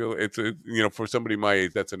 girlfriend. I feel it's for somebody my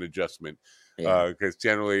age, that's an adjustment. Because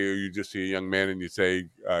generally you just see a young man and you say,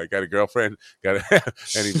 got a girlfriend, but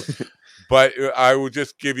I will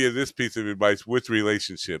just give you this piece of advice with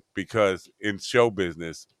relationship, because in show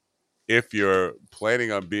business, if you're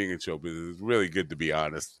planning on being in show business, it's really good to be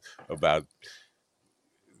honest about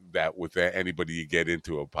that with anybody you get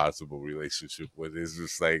into a possible relationship with. It's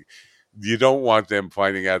just like, you don't want them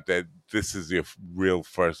finding out that this is your real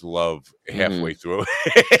first love halfway through.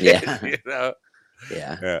 Yeah. You know?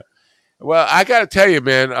 Yeah. Well, I got to tell you,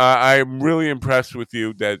 man, I'm really impressed with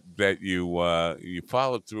you that you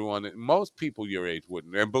followed through on it. Most people your age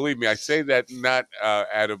wouldn't, and believe me, I say that not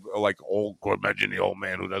out of like old. Imagine the old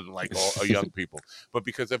man who doesn't like all young people, but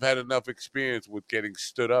because I've had enough experience with getting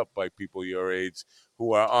stood up by people your age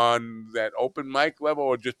who are on that open mic level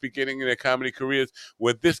or just beginning in their comedy careers,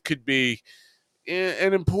 where this could be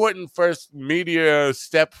an important first media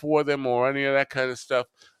step for them or any of that kind of stuff.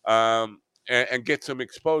 And get some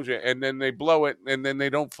exposure, and then they blow it, and then they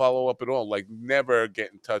don't follow up at all. Like never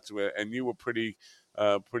get in touch with it. And you were pretty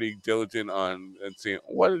diligent on and seeing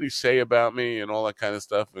what did he say about me and all that kind of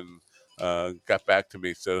stuff, and got back to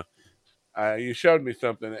me. So you showed me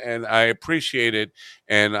something, and I appreciate it,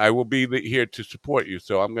 and I will be here to support you.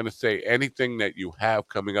 So I'm going to say anything that you have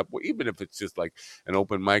coming up, even if it's just like an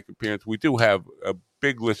open mic appearance. We do have a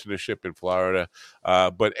big listenership in Florida,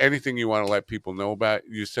 but anything you want to let people know about,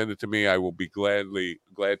 you send it to me. I will be glad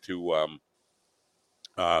to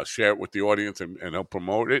share it with the audience and help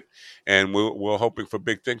promote it. And we're hoping for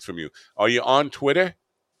big things from you. Are you on Twitter?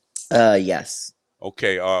 Yes.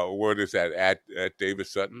 Okay. What is that at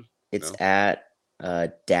Davis Sutton? It's at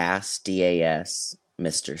DAS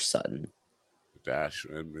Mr. Sutton. Dash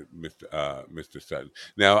Mr. Sutton.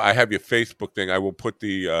 Now I have your Facebook thing. I will put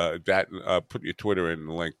the put your Twitter in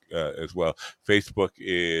the link as well. Facebook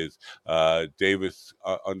is Davis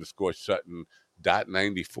 _ Sutton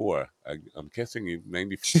 .94. I'm guessing you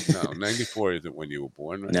 94 isn't when you were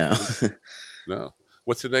born, right? No. No.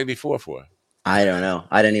 What's the 94 for? I don't know.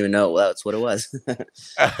 I didn't even know that's what it was.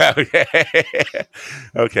 Okay.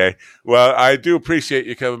 Okay. Well, I do appreciate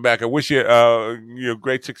you coming back. I wish you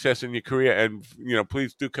great success in your career, and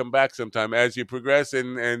please do come back sometime as you progress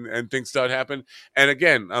and things start happening. And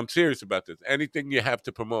again, I'm serious about this. Anything you have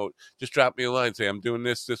to promote, just drop me a line. Say I'm doing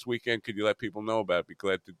this weekend. Could you let people know about it? Be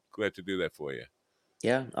glad to do that for you.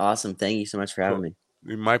 Yeah. Awesome. Thank you so much for having me.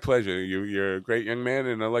 My pleasure. You're a great young man,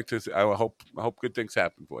 and I hope good things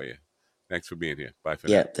happen for you. Thanks for being here. Bye for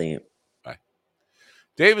now. Yeah, thank you. Bye.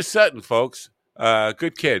 Davis Sutton, folks.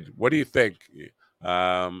 Good kid. What do you think? We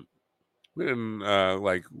didn't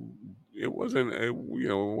like. It wasn't. It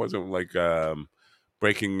wasn't like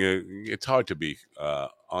breaking. It's hard to be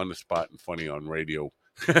on the spot and funny on radio.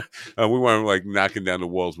 We weren't like knocking down the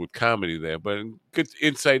walls with comedy there, but good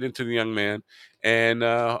insight into the young man, and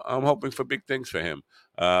I'm hoping for big things for him.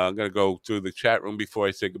 I'm going to go through the chat room before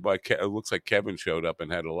I say goodbye. It looks like Kevin showed up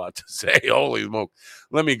and had a lot to say. Holy smoke.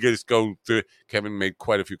 Let me just go through. Kevin made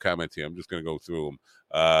quite a few comments here. I'm just going to go through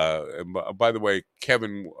them. By the way,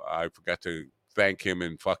 Kevin, I forgot to thank him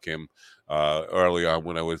and fuck him early on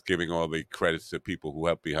when I was giving all the credits to people who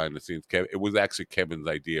helped behind the scenes. It was actually Kevin's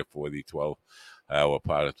idea for the 12-hour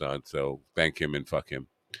Podathon, so thank him and fuck him.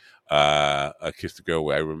 A Kiss the Girl.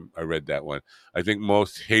 I read that one. I think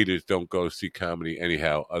most haters don't go to see comedy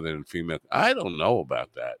anyhow, other than female. I don't know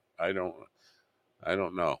about that. I don't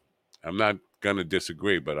know. I'm not gonna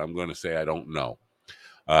disagree, but I'm gonna say I don't know.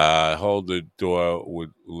 Hold the door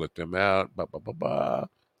would let them out.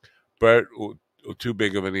 Bert, too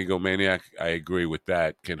big of an egomaniac. I agree with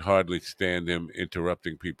that. Can hardly stand him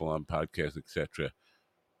interrupting people on podcasts, etc.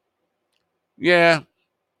 Yeah.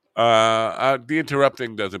 The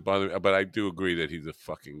interrupting doesn't bother me, but I do agree that he's a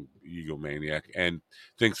fucking egomaniac and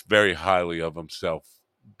thinks very highly of himself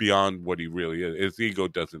beyond what he really is. His ego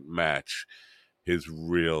doesn't match his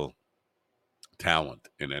real talent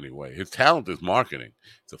in any way. His talent is marketing.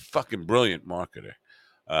 He's a fucking brilliant marketer.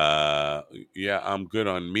 Yeah, I'm good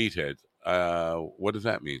on meatheads. What does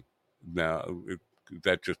that mean? Now, is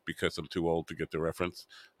that just because I'm too old to get the reference?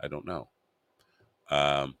 I don't know.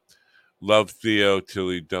 Loved Theo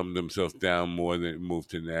till he dumbed himself down more than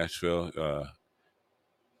moved to Nashville.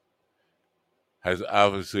 Has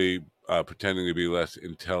obviously pretending to be less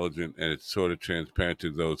intelligent, and it's sort of transparent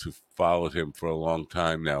to those who followed him for a long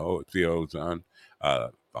time now. Oh, Theo's on.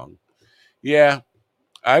 Yeah,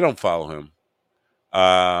 I don't follow him.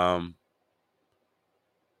 I've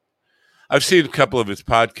seen a couple of his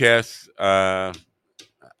podcasts.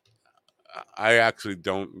 I actually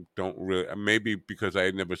don't really. Maybe because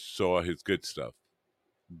I never saw his good stuff,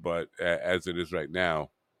 but as it is right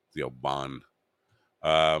now, Theo Bond.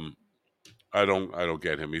 I don't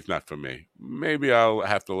get him. He's not for me. Maybe I'll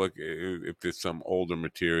have to look if there's some older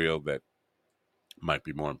material that might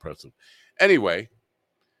be more impressive. Anyway,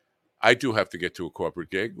 I do have to get to a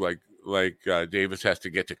corporate gig, like Davis has to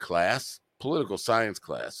get to class, political science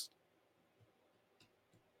class.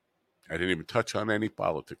 I didn't even touch on any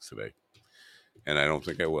politics today, and I don't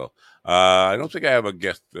think I will. I don't think I have a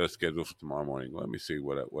guest scheduled for tomorrow morning. Let me see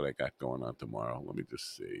what I got going on tomorrow. Let me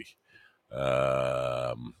just see.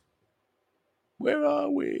 Where are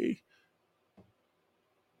we?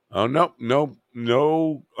 Oh,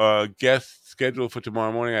 no guests scheduled for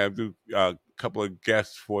tomorrow morning. I have a couple of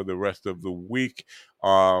guests for the rest of the week.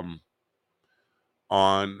 On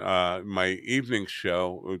my evening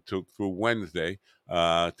show through Wednesday.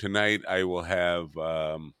 Tonight I will have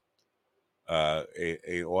a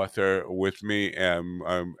author with me,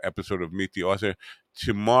 episode of Meet the Author.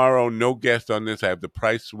 Tomorrow, no guest on this. I have the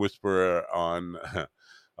Price Whisperer on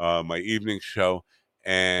my evening show.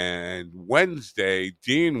 And Wednesday,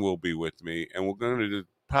 Dean will be with me, and we're going to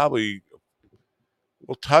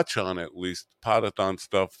we'll touch on at least Potathon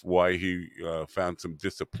stuff, why he found some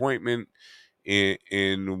disappointment in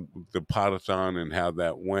the Potathon and how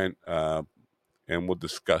that went, and we'll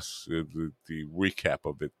discuss the recap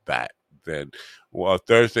of it then. Well,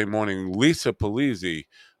 Thursday morning, Lisa Polizzi,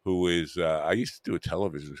 who is, I used to do a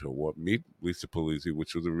television show, Meet Lisa Polizzi,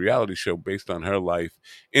 which was a reality show based on her life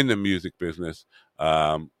in the music business.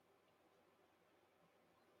 Kelly's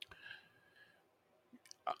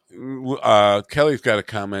got a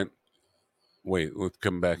comment. Wait, let's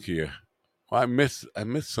come back here. Well, I missed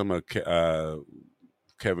some of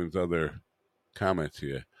Kevin's other comments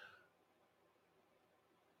here.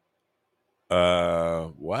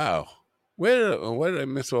 Wow. Where did I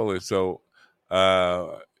miss all this? So,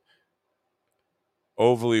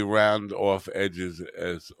 overly round off edges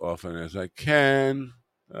as often as I can.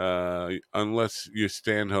 Unless you're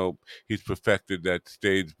Stanhope, he's perfected that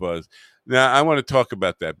stage buzz. Now, I want to talk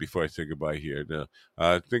about that before I say goodbye here.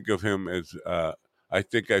 Now, think of him as, I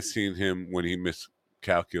think I've seen him when he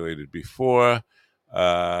miscalculated before.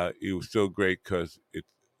 He was still great because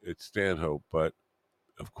it's Stanhope, but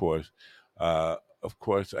of course, I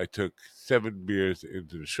took 7 beers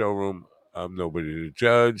into the showroom. I'm nobody to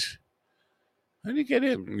judge. How did you get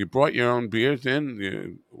in? You brought your own beers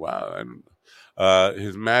in? Wow.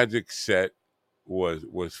 His magic set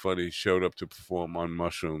was funny. He showed up to perform on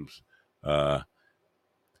mushrooms. And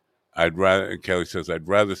Kelly says, I'd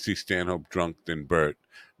rather see Stanhope drunk than Bert.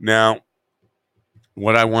 Now,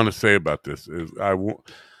 what I want to say about this is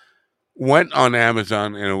went on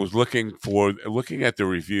Amazon and I was looking at the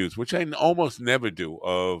reviews, which I almost never do,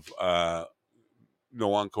 of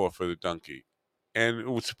No Encore for the Donkey. And it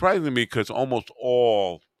was surprising to me because almost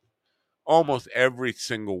every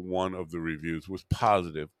single one of the reviews was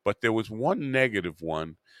positive, but there was one negative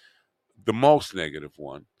one, the most negative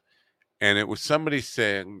one, and it was somebody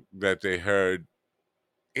saying that they heard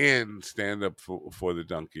in Stand Up for the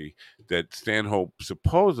Donkey that Stanhope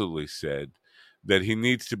supposedly said that he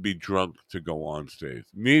needs to be drunk to go on stage.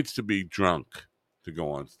 Needs to be drunk to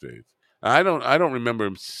go on stage. I don't remember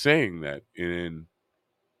him saying that in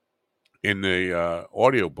the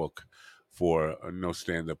audiobook for No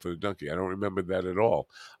Stand Up for the Donkey. I don't remember that at all.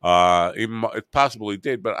 It possibly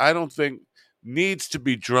did, but I don't think needs to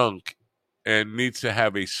be drunk and needs to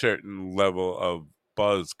have a certain level of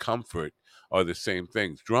buzz comfort are the same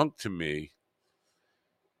things. Drunk to me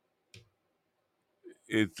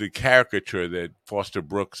is the caricature that Foster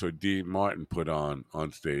Brooks or Dean Martin put on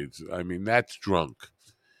stage. I mean, that's drunk.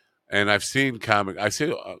 And I've seen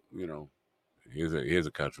here's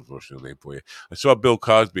a controversial name for you. I saw Bill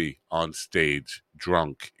Cosby on stage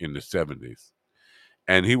drunk in the 70s.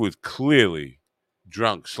 And he was clearly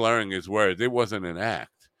drunk, slurring his words. It wasn't an act.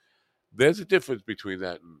 There's a difference between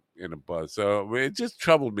that and a buzz. So it just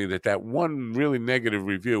troubled me that one really negative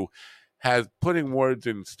review has putting words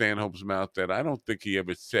in Stanhope's mouth that I don't think he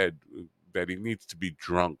ever said, that he needs to be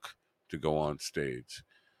drunk to go on stage.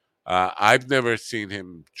 I've never seen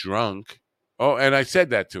him drunk. Oh, and I said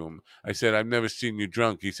that to him. I said, I've never seen you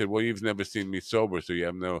drunk. He said, well, you've never seen me sober, so you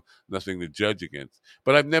have nothing to judge against.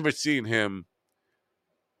 But I've never seen him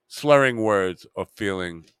slurring words or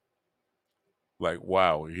feeling like,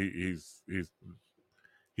 wow, he's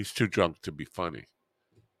too drunk to be funny.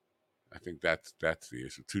 I think that's the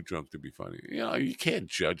issue. Too drunk to be funny. You can't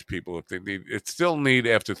judge people if they need. It still need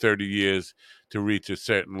after 30 years to reach a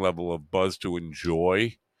certain level of buzz to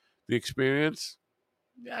enjoy the experience.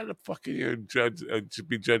 Yeah, the fucking should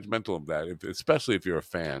be judgmental of that, especially if you're a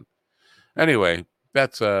fan. Anyway,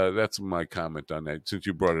 that's my comment on that. Since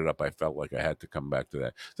you brought it up, I felt like I had to come back to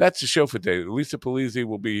that. That's the show for today. Lisa Polizzi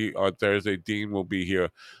will be on Thursday. Dean will be here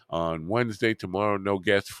on Wednesday. Tomorrow, no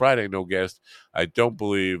guest. Friday, no guest. I don't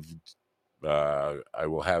believe I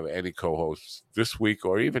will have any co-hosts this week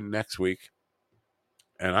or even next week.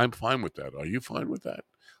 And I'm fine with that. Are you fine with that?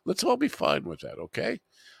 Let's all be fine with that, okay?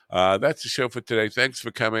 That's the show for today. Thanks for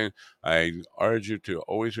coming. I urge you to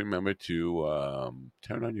always remember to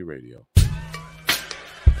turn on your radio.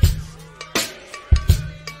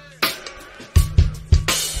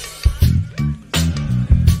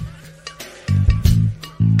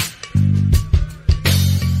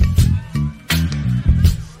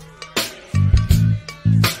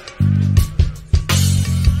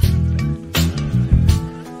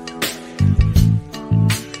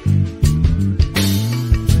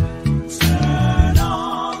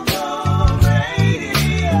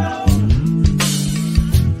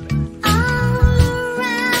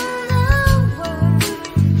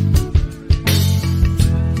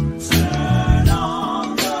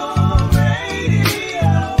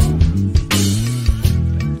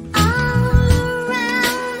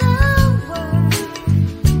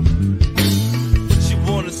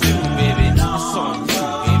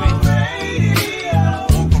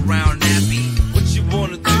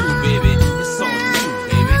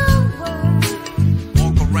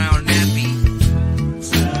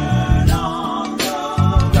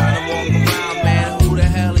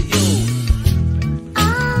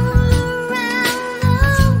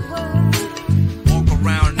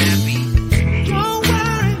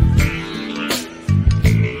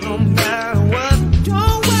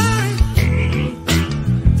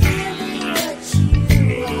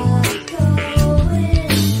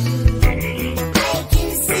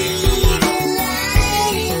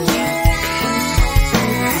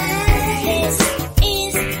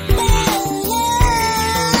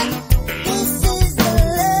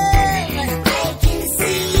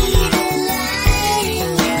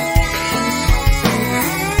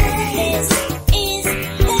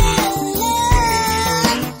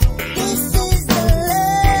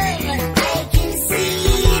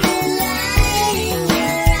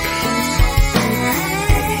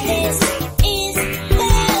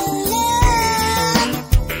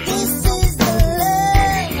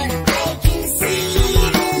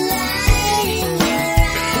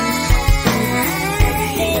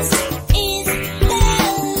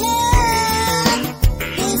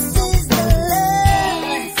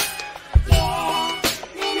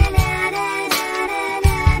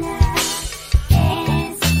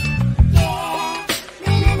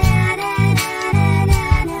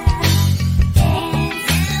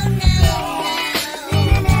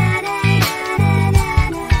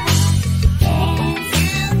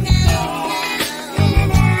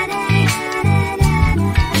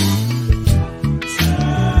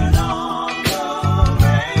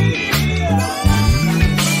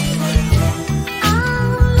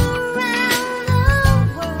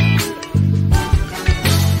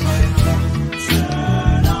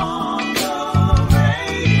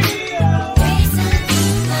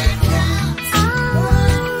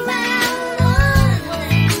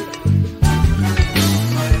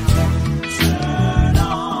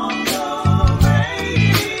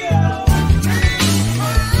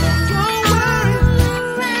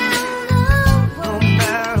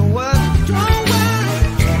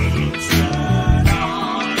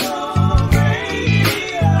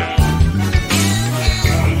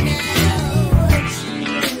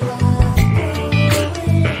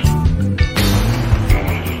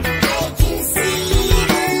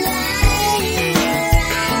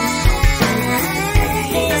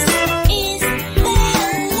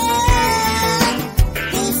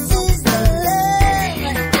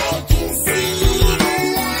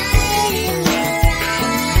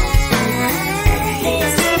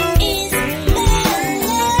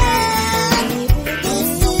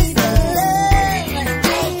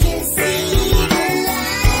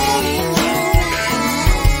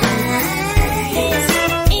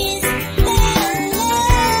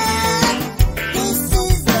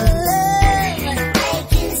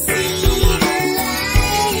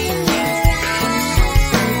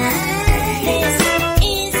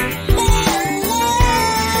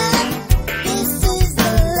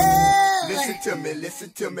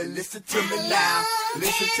 me, listen to me now.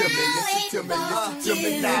 Listen to me, listen to me, listen to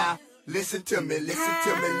me now. Listen to me, listen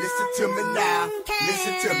to me, listen to me now.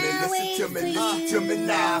 Listen to me, listen to me, listen to me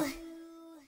now.